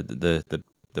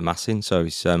the mass in. So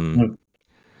it's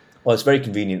Well, it's very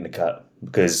convenient in the cut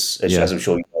because, yeah, as I'm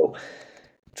sure you know,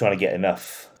 trying to get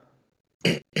enough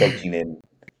protein in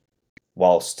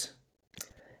whilst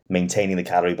maintaining the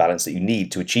calorie balance that you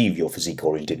need to achieve your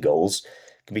physique-oriented goals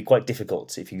can be quite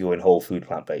difficult if you go in whole food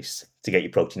plant-based to get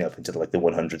your protein up into like the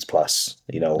 100s plus,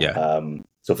 yeah,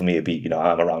 So for me, it'd be,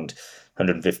 I'm around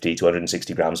 150 to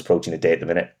 160 grams of protein a day at the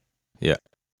minute. yeah.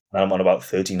 And I'm on about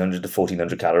 1,300 to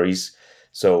 1,400 calories.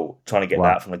 So trying to get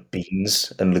Wow. that from like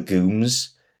beans and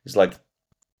legumes is like,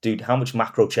 dude, how much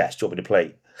macro chess do you want me to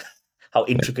play? How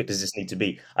Yeah. intricate does this need to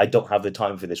be? I don't have the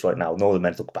time for this right now, nor the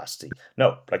mental capacity.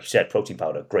 No, like you said, protein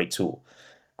powder, great tool.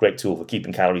 Great tool for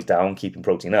keeping calories down, keeping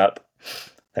protein up,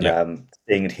 and Yeah.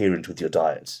 staying adherent with your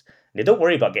diets. And don't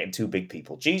worry about getting too big,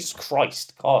 people. Jesus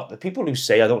Christ, God, the people who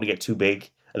say I don't want to get too big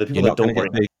are the people You're that not going don't to worry,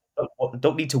 get big.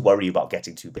 don't need to worry about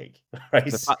getting too big, right?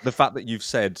 The fact that you've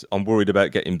said I'm worried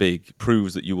about getting big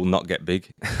proves that you will not get big.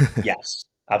 Yes,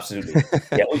 absolutely.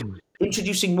 Yeah,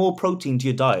 introducing more protein to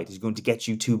your diet is going to get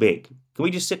you too big. Can we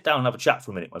just sit down and have a chat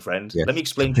for a minute, my friend? Let me Yes.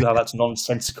 explain to you how that's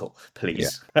nonsensical, Yeah.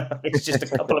 please. It's just a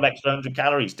couple of extra 100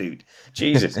 calories, dude.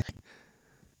 Jesus.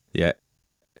 Yeah.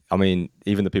 I mean,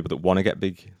 even the people that want to get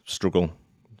big struggle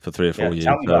for 3 or 4 Yeah, years.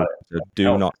 tell me So, about it.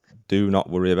 so No, do not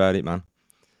worry about it, man.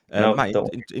 no, Mate,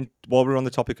 don't. while we're on the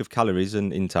topic of calories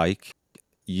and intake,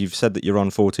 you've said that you're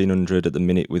on 1400 at the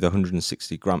minute with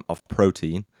 160 gram of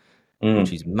protein, which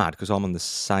Mm, is mad because I'm on the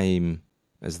same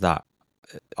as that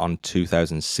on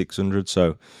 2,600.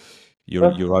 So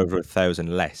well, you're over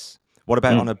 1,000 less. What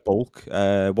about on mm. a bulk?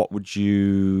 What would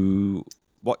you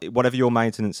whatever your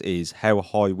maintenance is? How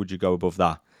high would you go above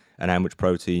that? And how much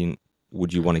protein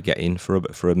would you want to get in for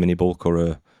a mini bulk or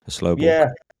a slow bulk? Yeah,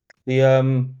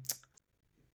 the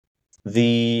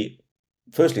the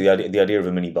firstly the idea of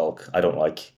a mini bulk I don't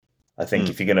like. I think Mm.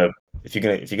 if you're gonna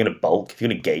bulk, if you're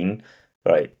gonna gain,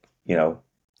 right, you know,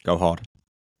 Go hard.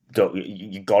 don't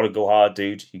you gotta go hard,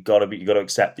 dude. You gotta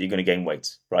accept that you're gonna gain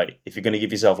weight, right? If you're gonna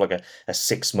give yourself like a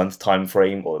 6 month time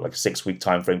frame or like a 6 week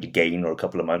time frame to gain or a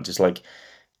couple of months, it's like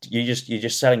you're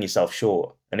just selling yourself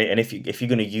short. And if you're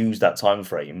going to use that time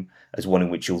frame as one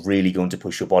in which you're really going to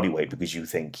push your body weight because you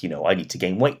think, I need to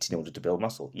gain weight in order to build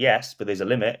muscle. Yes, but there's a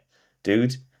limit,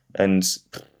 dude. And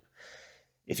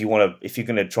if you're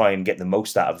going to try and get the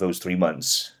most out of those 3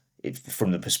 months,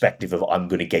 from the perspective of I'm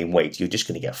going to gain weight, you're just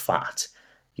going to get fat.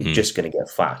 You're Mm. just going to get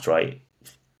fat, right?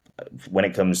 When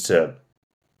it comes to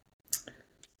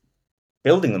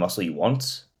building the muscle you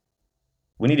want,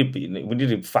 we need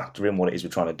to factor in what it is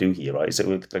we're trying to do here, right? So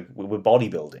we're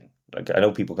bodybuilding. Like I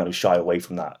know people kind of shy away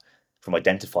from that, from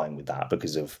identifying with that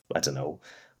because of I don't know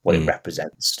what it Mm.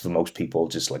 represents for most people,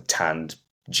 just like tanned,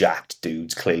 jacked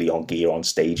dudes clearly on gear on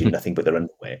stage in nothing but their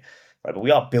underwear, right? But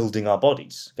we are building our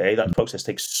bodies. Okay, that process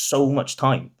takes so much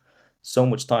time. So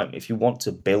much time. If you want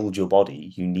to build your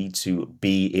body, you need to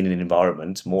be in an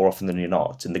environment more often than you're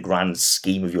not, in the grand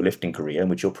scheme of your lifting career, in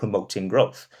which you're promoting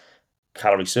growth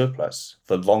calorie surplus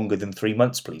for longer than 3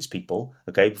 months, please, people.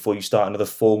 Okay, before you start another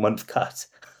 4 month cut,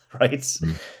 right?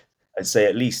 Mm. I'd say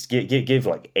at least give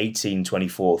like 18,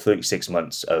 24, 36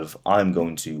 months of I'm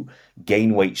going to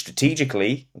gain weight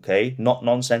strategically, okay, not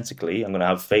nonsensically. I'm going to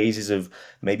have phases of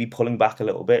maybe pulling back a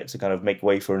little bit to kind of make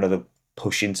way for another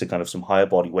push into kind of some higher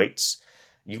body weights.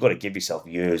 You've got to give yourself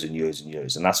years and years and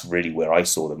years. And that's really where I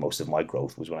saw the most of my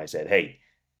growth was when I said, hey,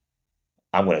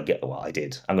 I'm going to get, well, I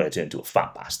did. I'm going to turn into a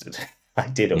fat bastard. I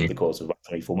did over Mm. the course of about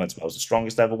 24 months. I was the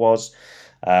strongest I ever was.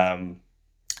 I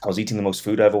was eating the most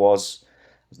food I ever was.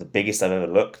 I was the biggest I've ever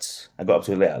looked. I got up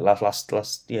to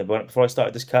last yeah, before I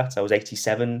started this cut, I was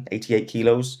 87, 88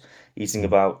 kilos, eating Mm.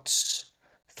 about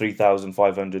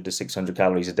 3,500 to 600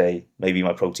 calories a day. Maybe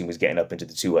my protein was getting up into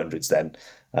the 200s then,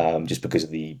 just because of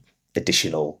the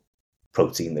additional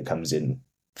protein that comes in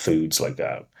foods like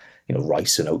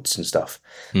rice and oats and stuff,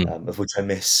 Mm. of which I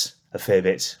miss a fair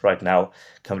bit right now.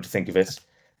 Come to think of it,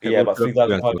 but Okay, yeah, about we're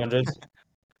going to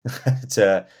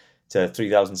 3,500 to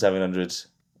 3,700,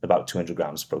 about 200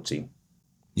 grams of protein.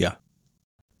 yeah,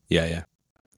 yeah.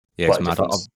 Yeah, it's Quite a mad.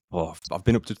 difference. I've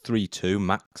been up to 3.2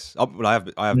 max. Well, I have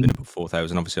been up at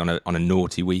 4,000, obviously on a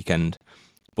naughty weekend.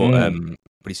 But Mm.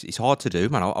 it's hard to do,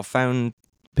 man. I've found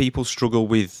people struggle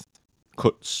with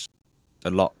cuts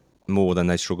a lot more than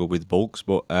they struggle with bulks.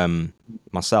 But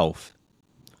myself,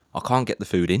 I can't get the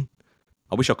food in.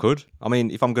 I wish I could. I mean,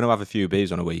 if I'm going to have a few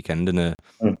beers on a weekend and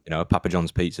Mm. a Papa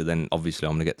John's pizza, then obviously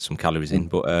I'm going to get some calories Mm.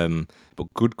 in. But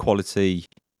good quality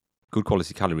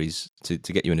calories to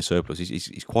get you in a surplus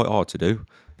is quite hard to do.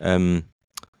 Um,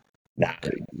 Nah,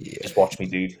 yeah, just watch me,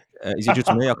 dude. Is it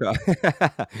just me?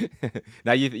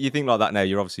 Now you think like that now.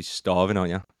 You're obviously starving,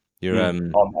 aren't you? You're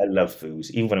I love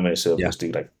foods. Even when I'm in a yeah. surplus,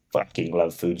 dude, I fucking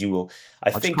love food. You will.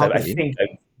 I I just think. can't I get in. think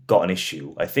I've got an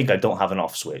issue. I think I don't have an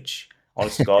off switch.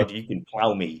 Honest to God, you can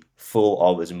plow me full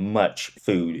of as much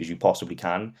food as you possibly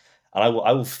can, and I will.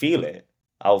 I will feel it.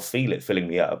 I'll feel it filling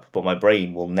me up, but my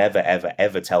brain will never, ever,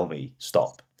 ever tell me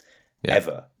stop. Yeah,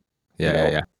 Ever. You yeah, know.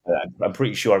 yeah, I'm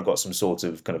pretty sure I've got some sort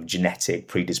of kind of genetic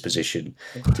predisposition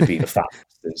to being a fat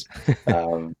bastard.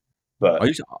 Um, I but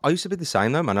used I used to be the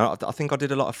same though, man. I think I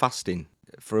did a lot of fasting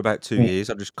for about 2 years.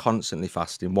 I just constantly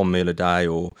fasting, one meal a day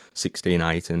or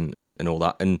 16/8 and all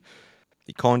that, and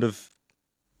it kind of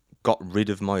got rid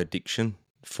of my addiction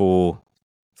for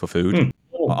food.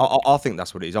 oh, I think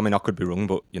that's what it is. I mean, I could be wrong,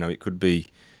 but it could be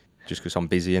just because I'm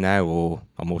busier now or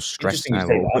I'm more stressed interesting you now.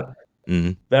 say Or but that.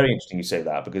 mm, Very interesting you say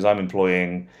that because I'm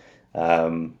employing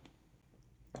um,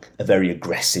 a very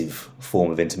aggressive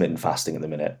form of intermittent fasting at the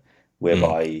minute,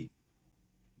 mm, whereby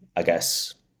I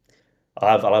guess I'll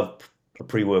have a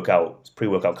pre-workout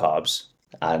carbs,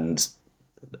 and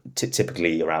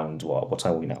typically around what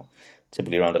time are we now?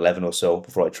 Typically around 11 or so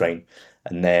before I train,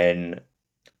 and then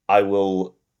I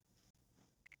will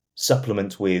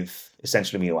supplement with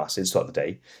essential amino acids throughout the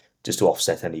day just to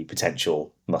offset any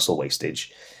potential muscle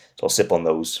wastage. So I'll sip on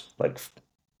those like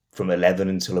from 11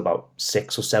 until about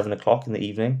 6 or 7 o'clock in the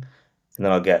evening, and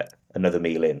then I'll get another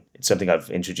meal in. It's something I've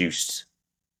introduced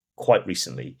quite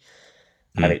recently,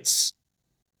 and mm, it's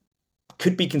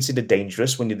could be considered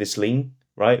dangerous when you're this lean,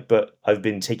 right? But I've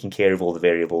been taking care of all the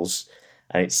variables,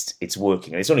 and it's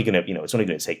working. And it's only gonna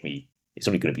take me. It's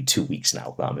only going to be 2 weeks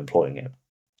now that I'm employing it.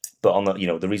 But on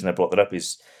the reason I brought that up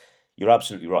is you're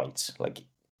absolutely right. Like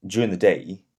during the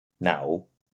day now,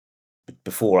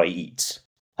 before I eat,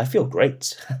 I feel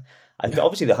great. yeah,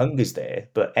 Obviously the hunger's there,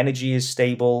 but energy is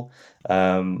stable.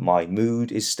 My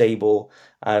mood is stable,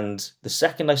 and the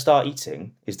second I start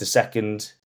eating is the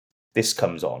second this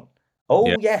comes on.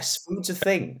 yeah, Oh yes, food's a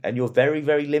thing, and you're very,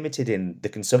 very limited in the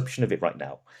consumption of it right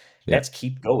now. yeah, Let's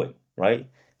keep going, right?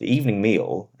 The evening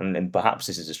meal, and perhaps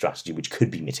this is a strategy which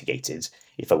could be mitigated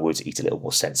if I were to eat a little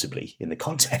more sensibly in the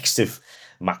context of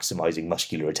maximizing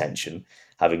muscular retention,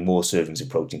 having more servings of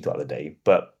protein throughout the day.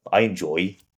 But I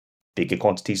enjoy bigger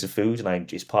quantities of food,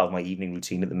 and it's part of my evening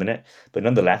routine at the minute. But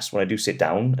nonetheless, when I do sit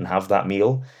down and have that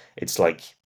meal, it's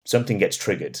like something gets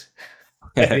triggered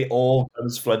and yeah, it all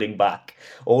comes flooding back.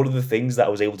 All of the things that I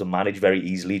was able to manage very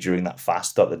easily during that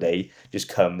fast start of the day just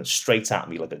come straight at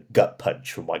me like a gut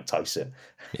punch from Mike Tyson.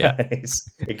 yeah,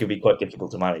 It can be quite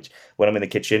difficult to manage. When I'm in the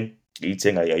kitchen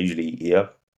eating, I usually eat here.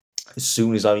 As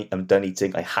soon as I'm done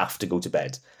eating, I have to go to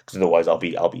bed because otherwise I'll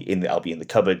be in the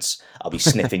cupboards. I'll be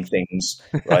sniffing things,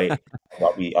 right?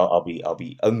 I'll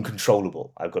be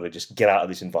uncontrollable. I've got to just get out of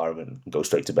this environment and go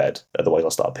straight to bed. Otherwise,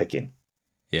 I'll start picking.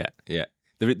 yeah, yeah.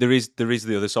 There is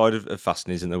the other side of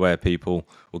fasting, isn't there, where people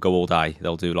will go all day.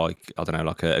 They'll do like I don't know,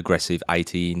 like a aggressive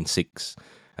 18/6,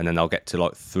 and then they'll get to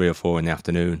like 3 or 4 in the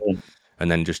afternoon, Mm,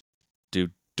 and then just do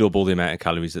double the amount of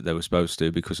calories that they were supposed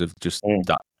to because of just mm,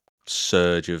 that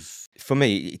surge of. For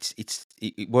me,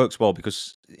 it works well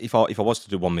because if I was to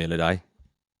do one meal a day,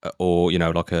 or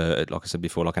like I said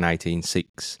before, like an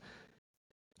 18/6,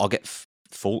 I'll get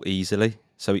full easily.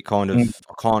 So it kind mm, of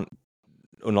I can't,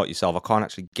 unlike yourself, I can't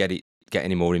actually get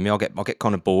any more in me. I'll get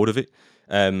kind of bored of it.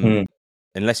 Um, mm,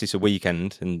 unless it's a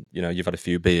weekend and you've had a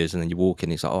few beers and then you walk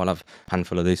in, it's like, oh, I'll have a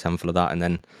handful of this, handful of that, and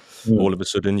then mm. all of a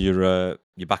sudden you're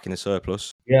back in a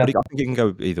surplus. Yeah, But I think it can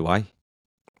go either way.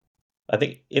 I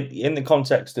think in the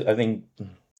context, I think in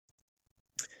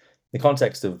the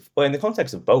context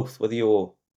of both, whether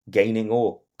you're gaining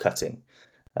or cutting,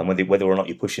 and whether or not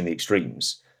you're pushing the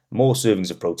extremes, more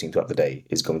servings of protein throughout the day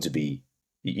is going to be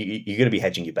you're going to be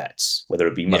hedging your bets, whether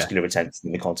it be Yeah, muscular retention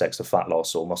in the context of fat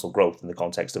loss or muscle growth in the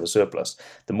context of a surplus.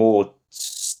 The more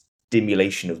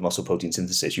stimulation of muscle protein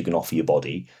synthesis you can offer your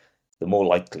body, the more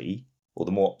likely or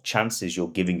the more chances you're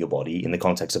giving your body in the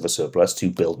context of a surplus to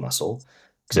build muscle.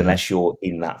 Because hmm, unless you're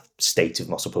in that state of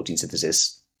muscle protein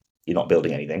synthesis, you're not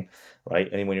building anything,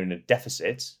 right? And when you're in a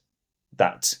deficit,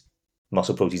 that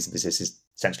muscle protein synthesis is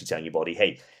essentially telling your body,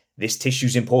 hey, this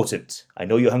tissue's important. I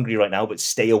know you're hungry right now, but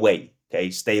stay away. Okay,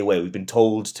 stay away. We've been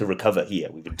told to recover here.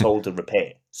 We've been told to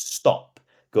repair. Stop.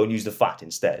 Go and use the fat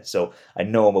instead. So I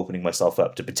know I'm opening myself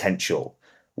up to potential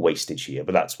wastage here,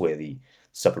 but that's where the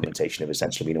supplementation of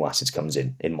essential amino acids comes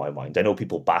in my mind. I know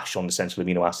people bash on essential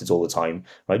amino acids all the time,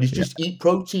 right? It's yeah, just eat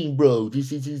protein, bro.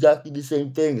 This is exactly the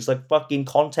same thing. It's like fucking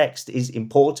context is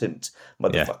important,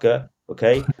 yeah, motherfucker.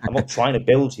 Okay, I'm not trying to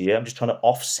build here. I'm just trying to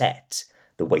offset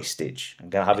the wastage and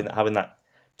kind of having that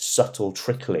subtle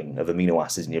trickling of amino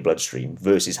acids in your bloodstream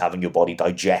versus having your body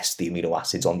digest the amino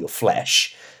acids on your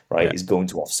flesh, right, Yeah. is going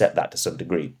to offset that to some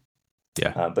degree.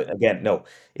 Yeah. But again, no,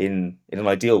 in an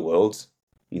ideal world,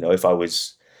 if I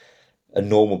was a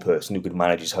normal person who could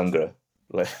manage his hunger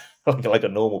like like a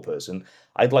normal person,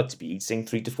 I'd like to be eating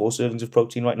 3 to 4 servings of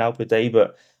protein right now per day,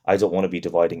 but I don't want to be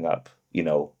dividing up,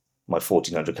 my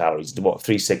 1,400 calories into what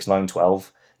 3, 6, 9,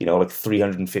 12, like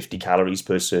 350 calories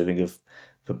per serving of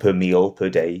per meal per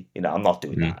day. I'm not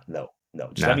doing Mm. that. No, no.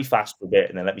 Just let No. me fast for a bit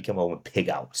and then let me come home and pig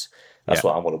out. Yeah. That's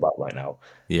what I'm all about right now.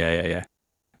 Yeah.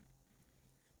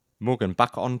 Morgan,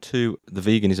 back onto the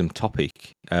veganism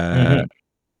topic. Mhm.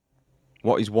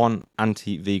 What is one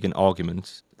anti-vegan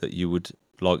argument that you would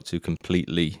like to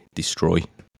completely destroy?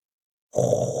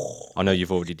 I know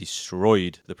you've already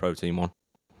destroyed the protein one.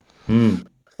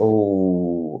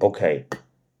 Oh, okay.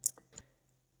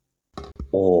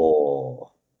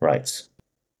 Oh, right.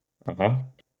 Uh-huh.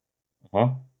 Uh-huh.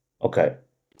 Okay.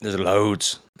 There's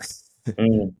loads.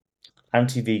 Mm.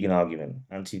 Anti-vegan argument.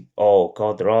 Oh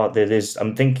God, there is.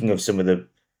 I'm thinking of some of the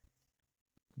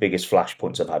biggest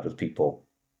flashpoints I've had with people.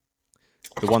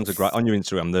 The ones are great on your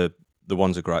Instagram. The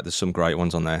ones are great. There's some great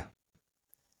ones on there.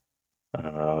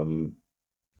 Um,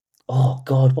 oh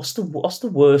God, what's the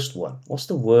worst one? What's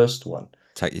the worst one?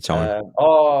 Take your time.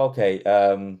 Okay.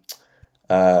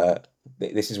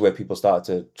 This is where people start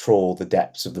to trawl the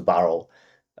depths of the barrel.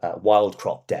 Wild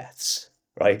crop deaths,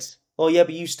 right? Oh yeah,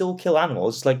 but you still kill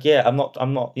animals. It's like, yeah, I'm not,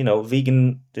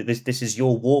 vegan. This is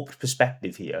your warped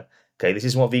perspective here. Okay, this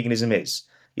is what veganism is.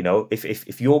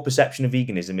 If your perception of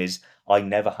veganism is I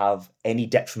never have any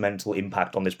detrimental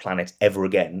impact on this planet ever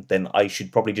again, then I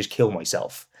should probably just kill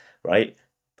myself, right?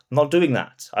 I'm not doing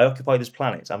that. I occupy this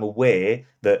planet. I'm aware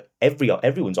that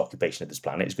everyone's occupation of this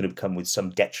planet is going to come with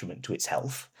some detriment to its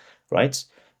health, right?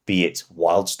 Be it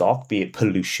wild stock, be it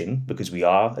pollution, because we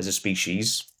are, as a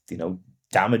species,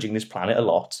 damaging this planet a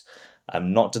lot.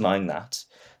 I'm not denying that.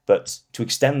 But to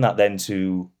extend that then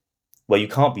to, well, you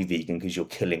can't be vegan because you're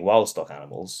killing wild stock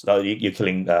animals. No, you're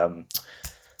killing,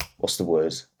 what's the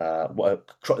word?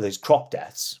 There's crop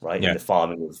deaths, right, in Yeah. the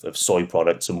farming of soy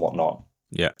products and whatnot.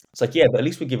 Yeah. It's like, yeah, but at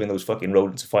least we're giving those fucking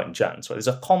rodents a fighting chance. Right? There's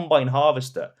a combine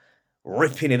harvester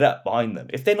ripping it up behind them.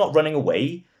 If they're not running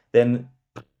away, then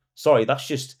sorry, that's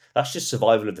just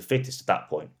survival of the fittest at that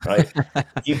point, right?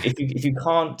 If you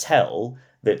can't tell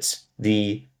that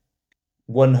the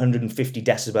 150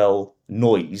 decibel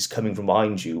noise coming from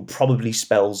behind you probably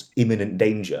spells imminent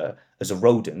danger as a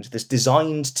rodent that's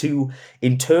designed to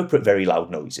interpret very loud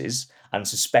noises and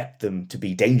suspect them to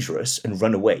be dangerous and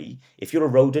run away. If you're a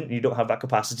rodent and you don't have that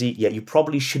capacity, yeah, you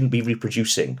probably shouldn't be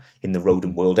reproducing in the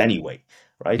rodent world anyway,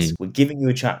 right? Mm. We're giving you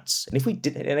a chance. And if we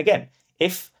did, and again,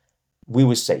 if we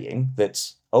were saying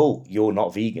that, oh, you're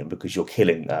not vegan because you're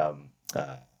killing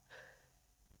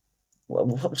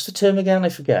what's the term again? I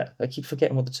forget. I keep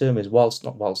forgetting what the term is.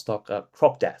 Not wild stock,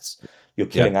 crop deaths. You're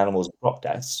Yeah. killing animals and crop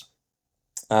deaths.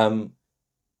 So,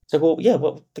 well, yeah.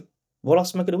 What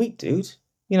else am I going to eat, dude?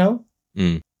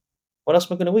 Mm. What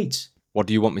else am I going to eat? What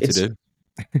do you want me to It's do?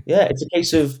 yeah. It's a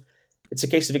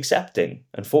case of accepting,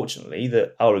 unfortunately,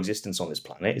 that our existence on this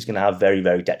planet is going to have very,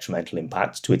 very detrimental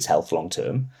impacts to its health long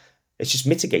term. It's just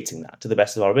mitigating that to the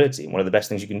best of our ability. And one of the best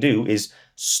things you can do is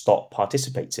stop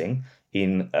participating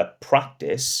in a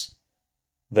practice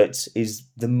that is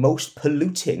the most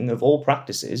polluting of all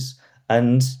practices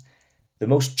and the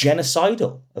most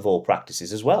genocidal of all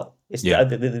practices as well. It's Yeah.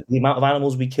 the amount of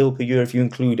animals we kill per year, if you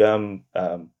include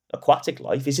aquatic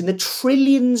life, is in the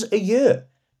trillions a year. Yeah.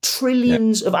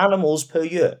 Trillions of animals per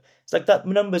year. It's like that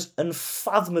number's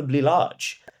unfathomably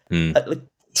large. Mm. Like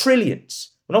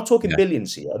trillions. We're not talking Yeah.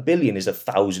 billions here. A billion is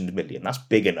 1,000 million. That's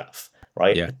big enough,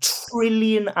 right? Yeah. A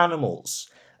trillion animals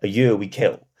a year we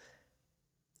kill.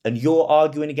 And you're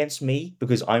arguing against me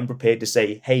because I'm prepared to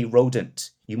say, hey, rodent,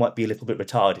 you might be a little bit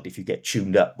retarded if you get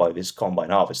tuned up by this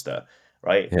combine harvester,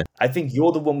 right? Yeah. I think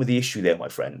you're the one with the issue there, my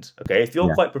friend. Okay. If you're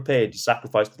Yeah. quite prepared to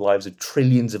sacrifice the lives of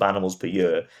trillions of animals per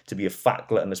year to be a fat,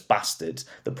 gluttonous bastard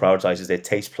that prioritizes their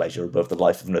taste pleasure above the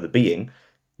life of another being,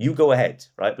 you go ahead,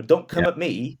 right? But don't come Yeah. at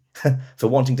me for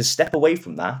wanting to step away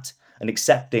from that and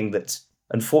accepting that,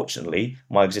 unfortunately,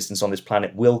 my existence on this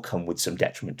planet will come with some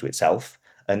detriment to its health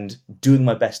and doing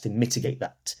my best to mitigate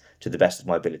that to the best of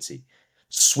my ability.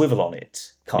 Swivel on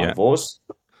it, Yeah. carnivores.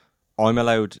 I'm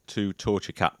allowed to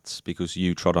torture cats because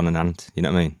you trod on an ant. You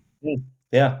know what I mean?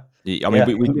 Yeah. I mean, Yeah.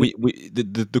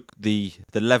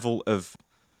 the level of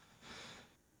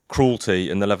cruelty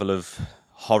and the level of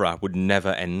horror would never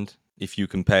end if you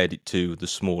compared it to the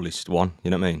smallest one.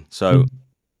 You know what I mean? So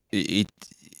it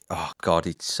oh God,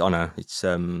 I know. It's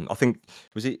I think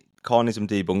was it Carnism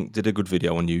Debunk did a good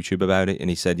video on YouTube about it, and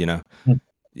he said, are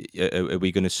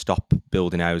we going to stop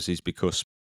building houses because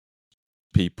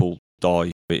people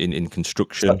die in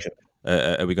construction?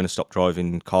 Are we going to stop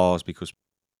driving cars because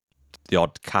the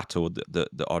odd cat or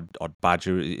the odd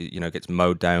badger, gets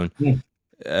mowed down?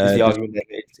 Is the argument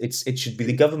that it should be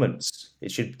the government's?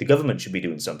 The government should be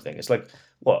doing something. It's like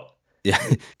what? Yeah.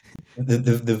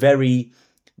 The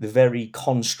very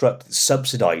construct that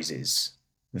subsidizes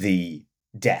the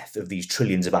death of these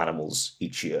trillions of animals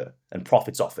each year and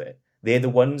profits off it. They're the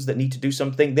ones that need to do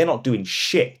something. They're not doing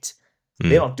shit.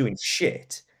 They're not doing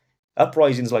shit.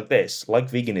 Uprisings like this,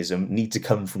 like veganism, need to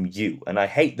come from you. And I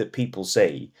hate that people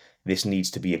say this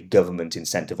needs to be a government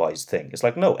incentivized thing. It's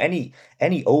like, no, any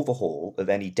overhaul of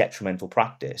any detrimental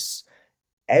practice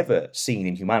ever seen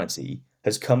in humanity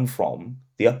has come from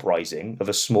the uprising of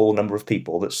a small number of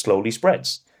people that slowly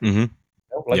spreads. And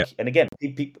again,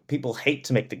 people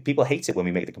hate it when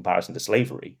we make the comparison to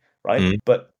slavery, right?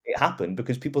 But it happened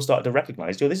because people started to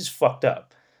recognize, this is fucked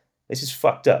up. This is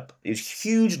fucked up. It's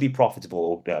hugely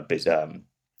profitable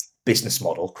business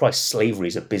model. Christ, slavery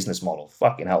is a business model.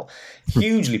 Fucking hell,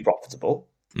 hugely profitable.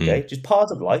 Okay, just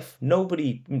part of life.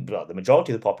 Nobody, the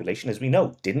majority of the population, as we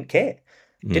know, didn't care.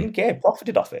 Didn't care,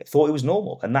 profited off it, thought it was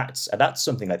normal, and that's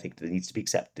something I think that needs to be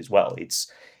accepted as well.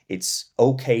 It's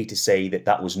okay to say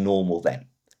that was normal then.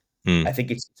 I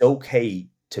think it's okay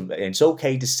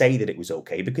to say that it was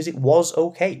okay because it was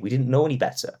okay. We didn't know any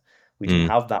better. We didn't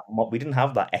have that. We didn't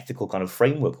have that ethical kind of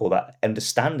framework or that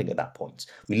understanding at that point.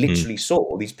 We literally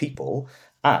saw these people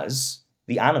as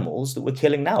the animals that we're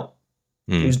killing now.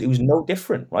 It was no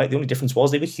different, right? The only difference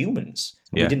was they were humans.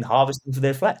 We didn't harvest them for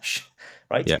their flesh,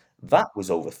 right? Yeah. That was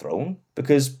overthrown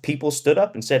because people stood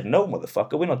up and said, "No,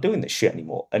 motherfucker, we're not doing this shit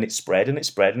anymore." And it spread and it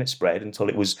spread and it spread until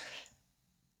it was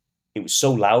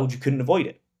so loud you couldn't avoid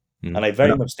it. And I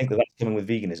very much think that's coming with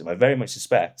veganism. I very much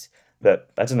suspect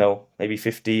that, I don't know, maybe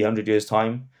 50, 100 years'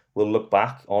 time, we'll look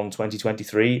back on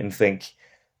 2023 and think,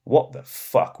 what the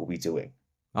fuck were we doing?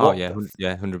 Oh, yeah,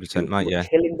 100%, mate, We're yeah.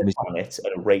 killing the planet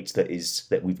at a rate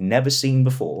that we've never seen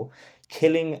before,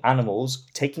 killing animals,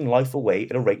 taking life away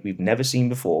at a rate we've never seen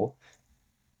before,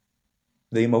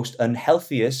 the most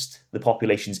unhealthiest the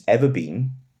population's ever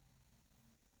been.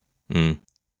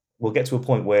 We'll get to a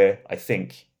point where I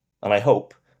think, and I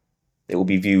hope, it will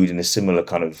be viewed in a similar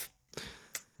kind of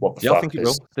what the fuck. I think it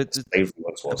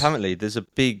will. Apparently, there's a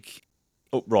big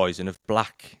uprising of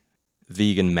black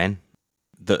vegan men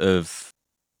that have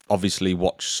obviously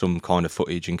watched some kind of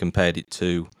footage and compared it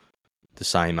to the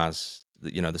same as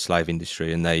the slave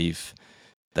industry, and they've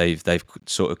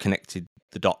sort of connected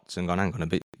the dots and gone, hang on a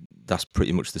bit, that's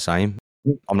pretty much the same.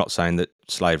 I'm not saying that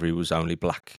slavery was only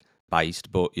black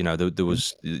based, but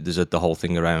there's the whole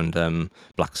thing around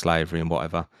black slavery and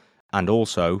whatever, and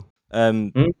also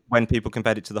when people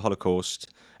compared it to the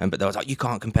Holocaust, but they was like, you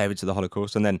can't compare it to the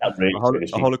Holocaust, and then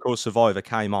a Holocaust survivor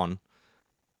came on.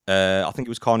 I think it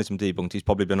was Carnism Debunked. He's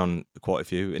probably been on quite a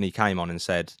few, and he came on and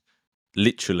said,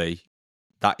 literally,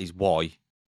 that is why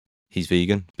he's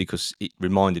vegan, because it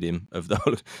reminded him of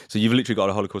the. So you've literally got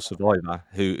a Holocaust survivor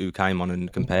who came on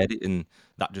and compared it, and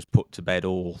that just put to bed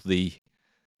all the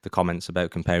comments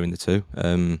about comparing the two.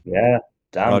 Yeah,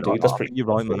 damn, dude, that's pretty. You're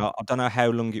right, man. I don't know how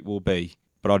long it will be,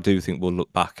 but I do think we'll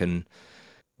look back and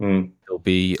it'll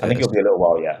be. I think it'll be a little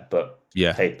while yet, but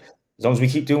yeah. Hey, as long as we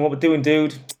keep doing what we're doing,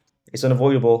 dude, it's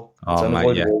unavoidable. It's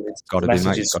unavoidable. Mate, yeah. The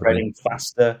message is spreading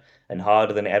faster and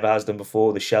harder than it ever has done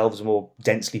before. The shelves are more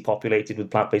densely populated with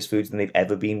plant-based foods than they've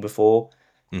ever been before.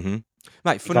 Mate,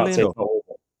 funnily enough,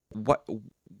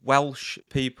 Welsh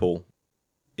people,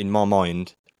 in my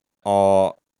mind,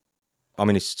 are. I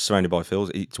mean, it's surrounded by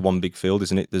fields. It's one big field,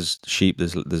 isn't it? There's sheep.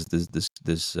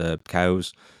 There's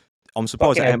cows. I'm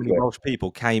surprised at how many Welsh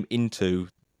people came into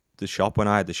the shop when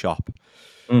I had the shop,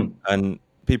 and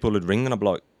people would ring and I'd be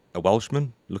like, a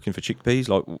Welshman looking for chickpeas?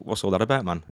 Like, what's all that about,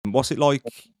 man? And what's it like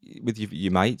with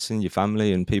your mates and your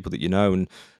family and people that you know, and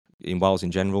in Wales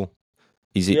in general?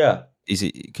 Is it? Yeah. Is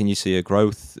it? Can you see a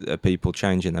growth? Are people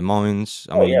changing their minds?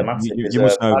 I mean, yeah, massive. You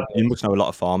must know. You must know a lot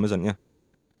of farmers, don't you?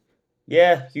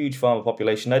 Yeah, huge farmer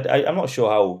population. I'm not sure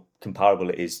how comparable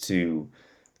it is to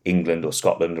England or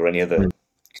Scotland or any other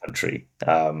country,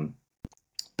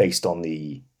 based on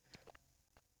the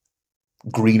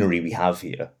greenery we have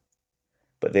here.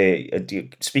 But they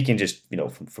speaking just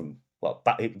from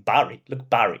Barry. Look,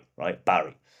 Barry, right?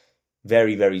 Barry,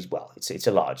 very, very well. It's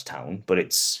a large town, but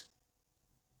it's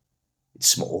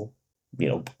small,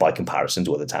 by comparison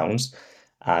to other towns,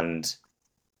 and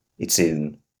it's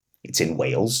in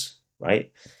Wales,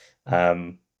 right?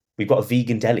 We've got a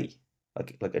vegan deli.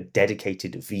 like a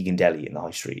dedicated vegan deli in the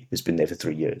high street that's been there for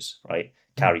 3 years, right?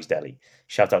 Carrie's Deli.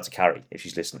 Shout out to Carrie if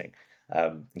she's listening.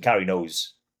 And Carrie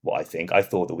knows what I think. I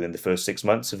thought that within the first 6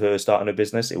 months of her starting her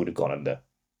business, it would have gone under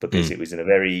because Mm. it was in a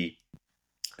very,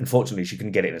 unfortunately, she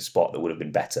couldn't get it in a spot that would have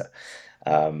been better.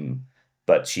 Um,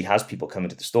 but she has people coming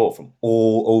to the store from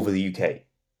all over the UK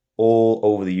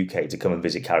to come and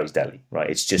visit Carrie's Deli, right?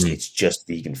 Mm. It's just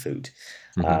vegan food.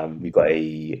 Hmm. We've got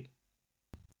a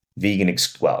a vegan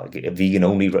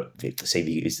only. Say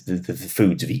vegan, the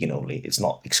food's vegan only. It's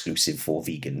not exclusive for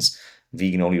vegans.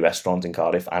 Vegan only restaurant in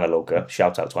Cardiff, Analoca.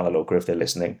 Shout out to Analoca if they're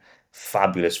listening.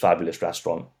 Fabulous, fabulous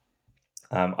restaurant.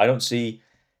 I don't see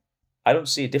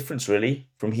a difference really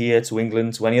from here to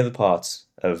England to any other part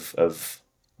of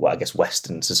well, I guess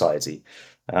Western society.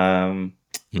 Um,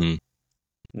 Mm.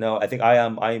 no, I think I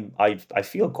am. I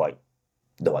feel quite.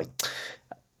 No, I do.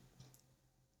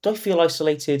 I feel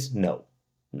isolated? No,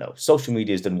 no. Social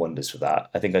media has done wonders for that.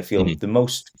 I think I feel Mhm. the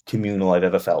most communal I've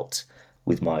ever felt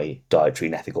with my dietary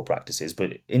and ethical practices.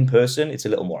 But in person, it's a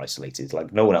little more isolated.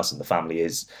 Like no one else in the family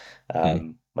is.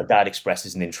 Mm. My dad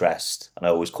expresses an interest, and I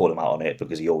always call him out on it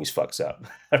because he always fucks up.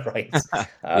 Right?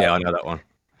 Yeah, I know Um, that one.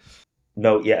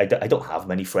 no, yeah, I don't have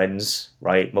many friends.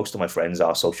 Right? Most of my friends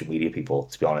are social media people,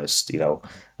 to be honest. But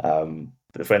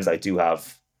the friends I do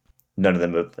have, none of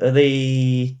them are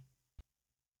they.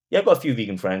 Yeah, I've got a few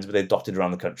vegan friends, but they're dotted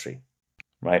around the country,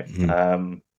 right?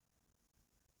 Mhm.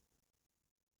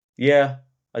 Yeah,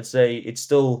 I'd say it's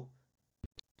still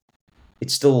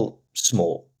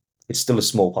small. It's still a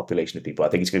small population of people. I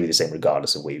think it's going to be the same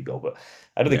regardless of where you go. But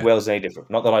I don't think Yeah. Wales is any different.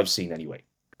 Not that I've seen anyway.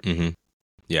 Hmm.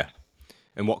 Yeah.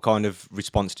 And what kind of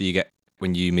response do you get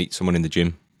when you meet someone in the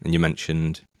gym and you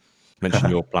mention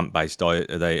your plant based diet?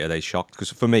 Are they shocked?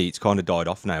 Because for me, it's kind of died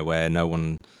off now, where no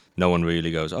one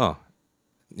really goes, oh,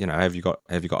 have you got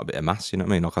a bit of mass? You know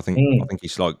what I mean? Like I Mm, think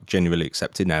it's like genuinely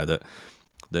accepted now that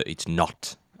it's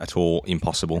not at all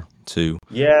impossible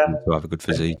yeah, to have a good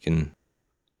physique and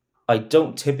I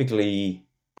don't typically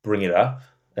bring it up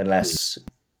unless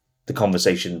the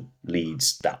conversation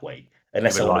leads that way. you're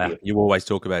Unless a I want to liar. be You always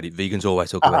talk about it. Vegans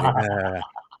always talk about it.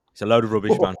 It's a load of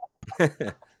rubbish, man.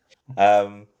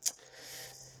 um,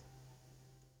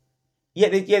 yeah,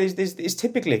 it's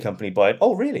typically accompanied by,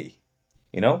 oh, really?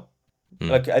 You know,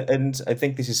 Mm. and I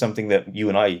think this is something that you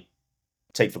and I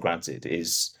take for granted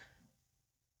is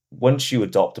once you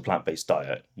adopt a plant-based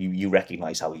diet, you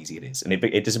recognize how easy it is, and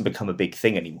it doesn't become a big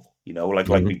thing anymore. Like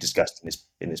Hmm. we discussed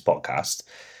in this podcast,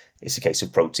 it's a case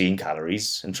of protein,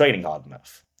 calories, and training hard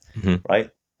enough, Hmm. right?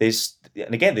 There's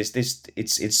and again, this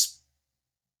it's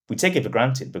we take it for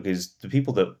granted because the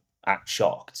people that act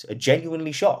shocked are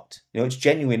genuinely shocked. It's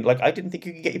genuine. Like I didn't think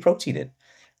you could get your protein in,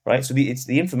 right? So it's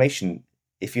the information.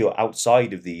 If you're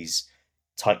outside of these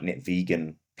tight knit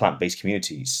vegan plant based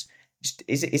communities, just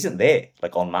isn't there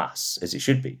like en masse as it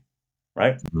should be,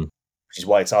 right? Which is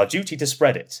why it's our duty to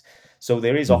spread it. So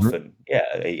there is Hmm. often, yeah,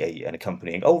 an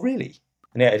accompanying. Oh, really?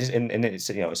 And yeah, and it's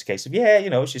it's a case of yeah,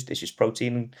 it's just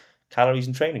protein, calories,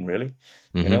 and training. Really,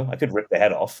 Hmm. I could rip the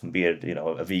head off and be a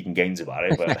vegan gains about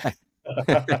it, but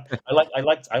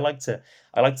I like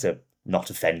to not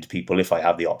offend people if I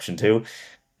have the option to.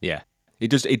 Yeah, it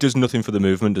does nothing for the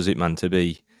movement, does it, man? To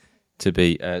be.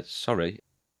 Sorry,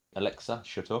 Alexa,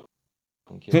 shut up.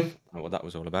 Thank you. I don't know what that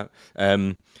was all about.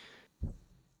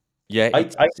 Yeah, I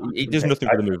it does nothing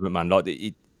for the movement, man.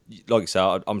 Like I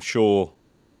said, I'm sure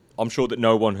that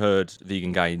no one heard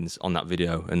vegan gains on that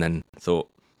video and then thought,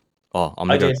 oh, I'm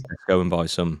I gonna go did. to Tesco and buy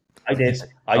some. I did.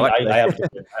 Oh, actually, I have a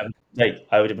different take.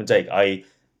 I have a different take. I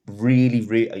really,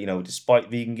 despite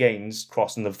vegan gains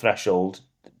crossing the threshold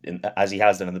as he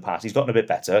has done in the past, he's gotten a bit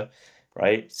better,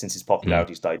 right? Since his Mm,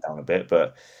 popularity's died down a bit,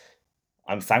 but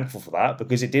I'm thankful for that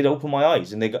because it did open my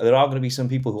eyes, and there are going to be some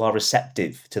people who are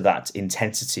receptive to that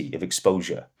intensity of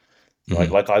exposure, right?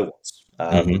 mhm, Like I was.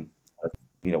 mhm,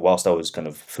 Whilst I was kind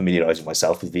of familiarizing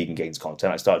myself with vegan gains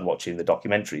content, I started watching the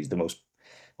documentaries. The most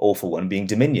awful one being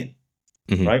Dominion,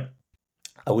 mhm, right?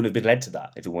 I wouldn't have been led to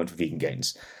that if it weren't for vegan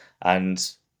gains. And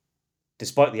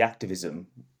despite the activism,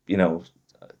 you know,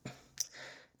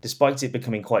 despite it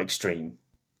becoming quite extreme,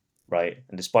 right?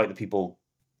 And despite the people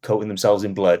coating themselves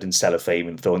in blood and cellophane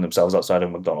and throwing themselves outside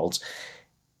of McDonald's,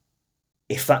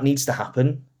 if that needs to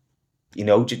happen,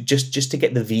 just to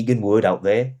get the vegan word out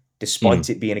there, mm, despite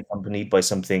it being accompanied by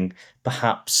something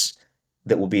perhaps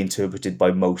that will be interpreted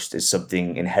by most as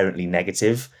something inherently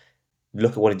negative,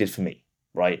 look at what it did for me,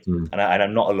 right? mm, And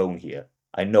I'm not alone here.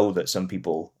 I know that some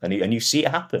people, and you see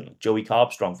it happen. Joey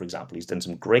Carbstrong, for example, he's done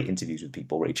some great interviews with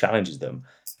people where he challenges them,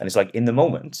 and it's like in the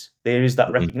moment there is that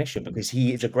Mhm. recognition because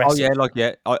he is Oh yeah, aggressive. like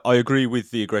yeah, I agree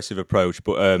with the aggressive approach,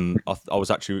 but I was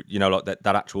actually, like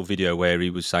that actual video where he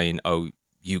was saying, "Oh,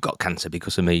 you got cancer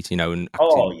because of meat," and Oh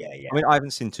acting. yeah, I yeah, mean, I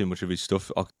haven't seen too much of his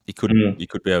stuff. mm, He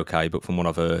could be okay, but from what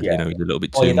I've heard, yeah. he's a little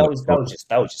bit Oh too yeah, that much. was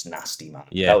But just nasty, man.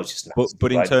 That yeah, was just but nasty,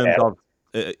 in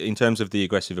right terms there. of the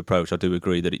aggressive approach, I do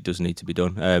agree that it does need to be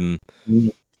done.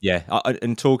 Mm. Yeah,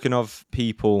 and talking of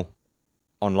people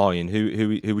online,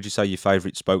 who would you say your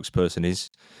favourite spokesperson is?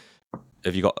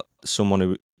 Have you got someone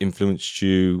who influenced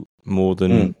you more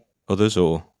than Mm. others,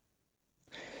 or?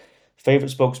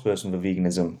 Favorite spokesperson for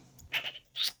veganism?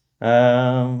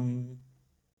 Um,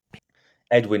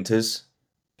 Ed Winters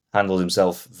handled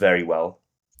himself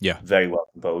Yeah. very well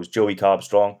composed. Joey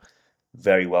Carbstrong,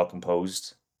 very well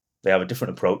composed. They have a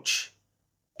different approach.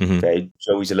 Hmm. Okay,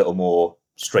 Joey's a little more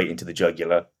straight into the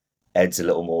jugular. Ed's a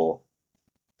little more,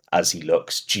 as he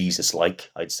looks, Jesus-like,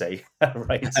 I'd say,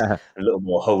 right? A little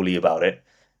more holy about it.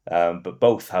 But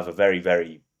both have a very,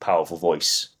 very powerful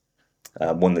voice,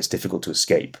 one that's difficult to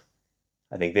escape.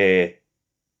 I think they're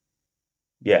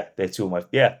two of my,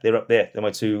 they're up there. They're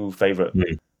my two favorite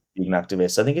vegan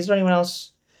activists. I think, is there anyone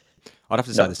else? I'd have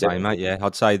to say the No. same, mate. Yeah,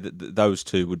 I'd say that those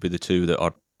two would be the two that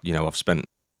I've spent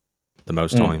the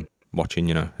most Mm, time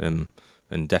watching.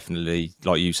 And definitely,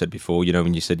 like you said before,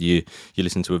 when you said you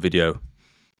listen to a video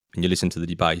and you listen to the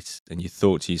debate and you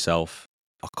thought to yourself,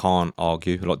 I can't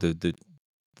argue. Like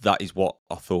that is what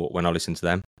I thought when I listened to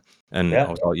them, and I yeah,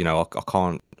 was like, I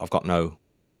can't. I've got no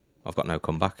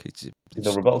comeback.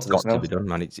 no rebuttal It's to this got to now. be done,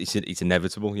 man. It's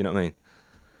inevitable. You know what I mean?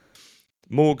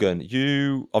 Morgan,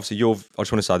 you obviously I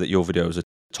just want to say that your videos are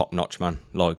top notch, man.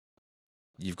 Like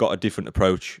you've got a different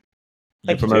approach.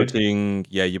 Thank you, dude.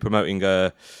 You're promoting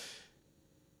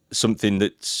something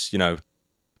that's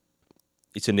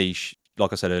it's a niche.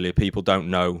 Like I said earlier, people don't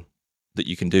know that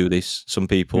you can do this. Some Hmm.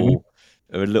 people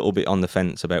are a little bit on the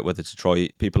fence about whether to try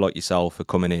it. People like yourself are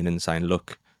coming in and saying,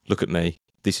 look at me.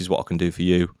 This is what I can do for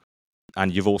you.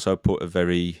 And you've also put a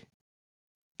very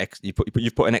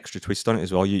you've put an extra twist on it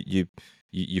as well. You're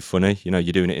funny. You're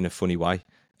doing it in a funny way.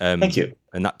 Thank you.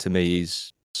 And that to me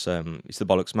is it's the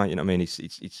bollocks, mate. You know what I mean?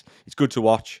 It's good to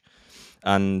watch.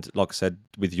 And like I said,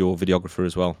 with your videographer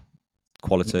as well,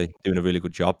 quality, doing a really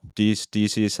good job. Do you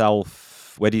see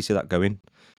yourself? Where do you see that going?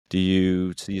 Do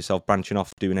you see yourself branching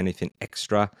off, doing anything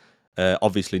extra?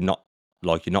 Obviously, not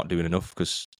like you're not doing enough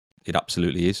because it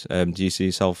absolutely is. Do you see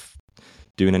yourself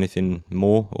doing anything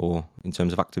more, or in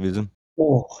terms of activism?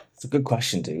 Oh, it's a good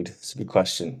question, dude. It's a good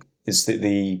question. It's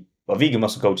the well, Vegan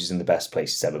Muscle Coach is in the best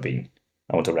place it's ever been.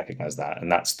 I want to recognize that,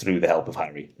 and that's through the help of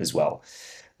Harry as well.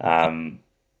 Um,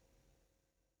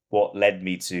 what led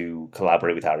me to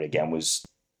collaborate with Harry again was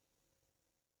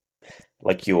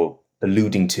like you're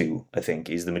alluding to, I think,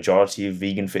 is the majority of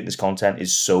vegan fitness content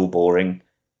is so boring.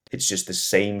 It's just the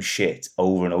same shit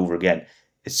over and over again.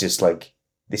 It's just like,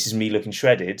 this is me looking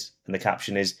shredded, and the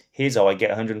caption is, here's how I get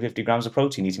 150 grams of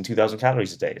protein eating 2,000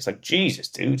 calories a day. It's like, Jesus,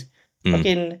 dude, Mm,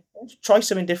 fucking try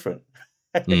something different.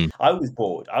 mm, I was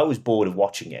bored. I was bored of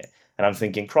watching it. And I'm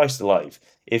thinking, Christ alive,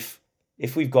 if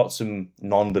we've got some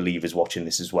non-believers watching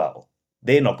this as well,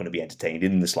 they're not going to be entertained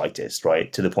in the slightest,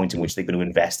 right? To the point in mm, which they're going to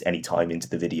invest any time into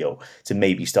the video to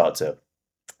maybe start to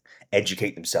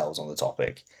educate themselves on the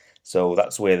topic. So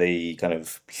that's where the kind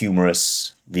of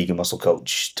humorous vegan muscle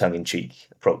coach, tongue-in-cheek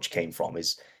approach came from.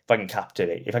 Is if I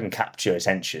can capture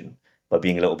attention by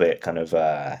being a little bit kind of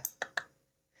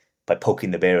by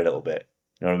poking the bear a little bit,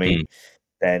 you know what I mm. mean? Yeah.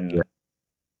 Then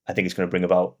I think it's going to bring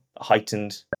about a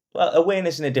heightened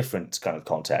awareness in a different kind of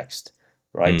context,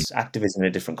 Mm. right? Activism in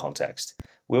a different context.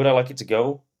 Where would I like it to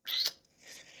go?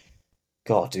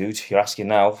 God, dude, you're asking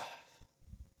now.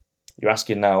 You're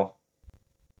asking now.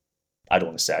 I don't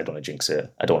want to say. I don't want to jinx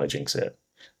it. I don't want to jinx it.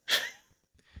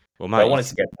 Well, But I mate, want it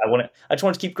to get. I want it. I just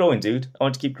want it to keep growing, dude. I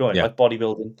want it to keep growing, yeah. like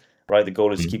bodybuilding, right? The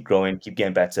goal is to Mm, keep growing, keep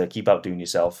getting better, keep outdoing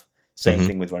yourself. Same hmm.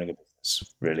 thing with running a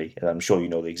business, really. And I'm sure you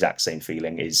know the exact same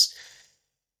feeling. Is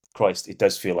Christ, it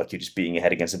does feel like you're just beating your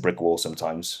head against a brick wall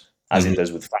sometimes, as it Hmm.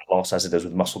 does with fat loss, as it does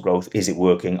with muscle growth. Is it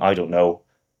working? I don't know.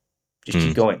 Just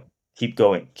Mm. keep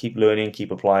going, keep learning,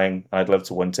 keep applying. I'd love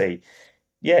to one day,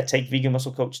 yeah, take Vegan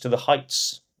Muscle Coach to the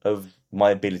heights of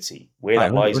my ability. Where Mate,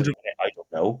 that lies at the 100, minute, I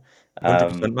don't know.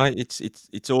 100%, mate.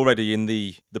 It's already in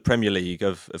the Premier League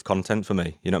of content for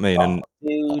me. You know what I mean? Oh,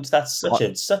 And dude, that's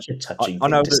I, such a touching I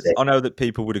thing know to that say.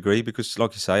 people would agree because,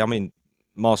 like you say, I mean,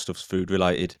 my stuff's food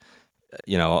related.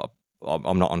 You know,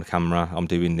 I'm not on camera. I'm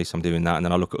doing this. I'm doing that, and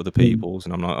then I look at other Mm. people's,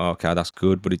 and I'm like, oh, okay, that's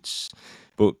good, but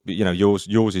But you know, yours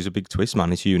is a big twist,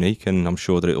 man. It's unique, and I'm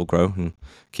sure that it'll grow and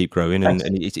keep growing, and, Thanks.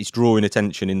 and it's drawing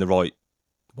attention in the right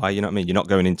way. You know what I mean? You're not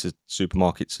going into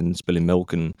supermarkets and spilling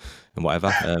milk and whatever.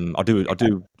 I do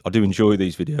enjoy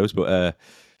these videos, but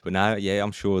now, yeah,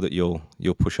 I'm sure that you'll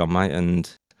push on, mate. And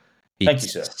Thank you,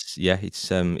 sir.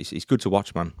 it's good to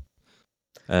watch, man.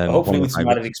 Well, One hopefully, of my with some added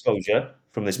favourites. exposure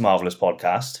from this marvelous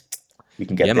podcast, we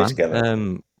can Yeah, get there man.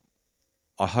 together.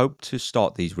 I hope to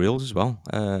start these reels as well,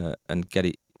 and get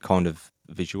it kind of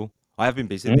visual. I have been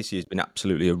busy. Mm. This year's been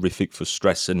absolutely horrific for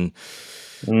stress and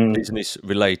Mm. business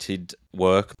related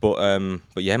work. But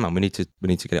yeah, man, we need to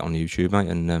get it on YouTube, mate,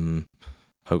 and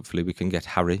hopefully we can get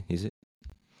Harry. Is it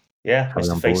Yeah, Harry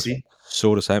Mr. on board? Facey.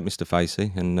 Sort us out, Mr.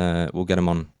 Facey, and we'll get him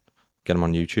on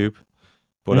YouTube.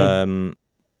 But Mm.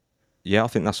 yeah, I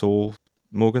think that's all.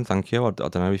 Morgan, thank you. I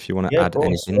don't know if you want to Yeah, of add course.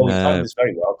 anything. Well, we timed this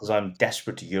very well because I'm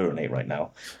desperate to urinate right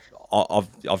now.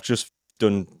 I've just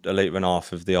done a litre and a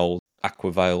half of the old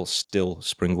Aquavale still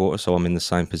spring water, so I'm in the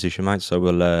same position, mate. So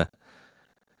we'll I'm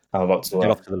about get to.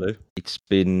 off to the loo. It's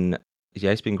been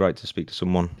great to speak to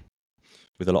someone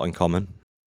with a lot in common,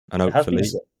 and It has been.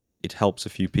 hopefully it helps a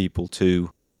few people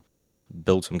to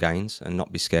build some gains and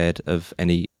not be scared of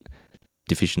any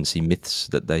deficiency myths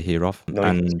that they hear of.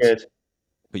 No need to be And scared.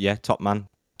 but yeah, top man,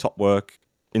 top work.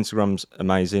 Instagram's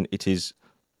amazing. It is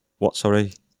what?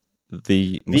 Sorry,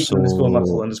 the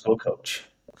Vegan_muscle_coach.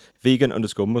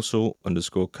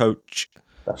 vegan_muscle_coach.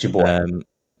 That's your boy.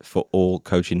 For all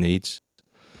coaching needs.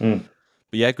 Mm.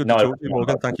 But yeah, good No, to talk to you,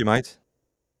 Morgan. Thank you, mate.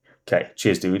 Okay,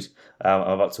 cheers, dude. I'm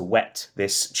about to wet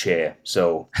this chair,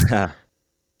 so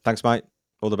Thanks, mate.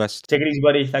 All the best. take it easy,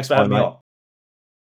 buddy. Thanks for Bye, having me mate. on.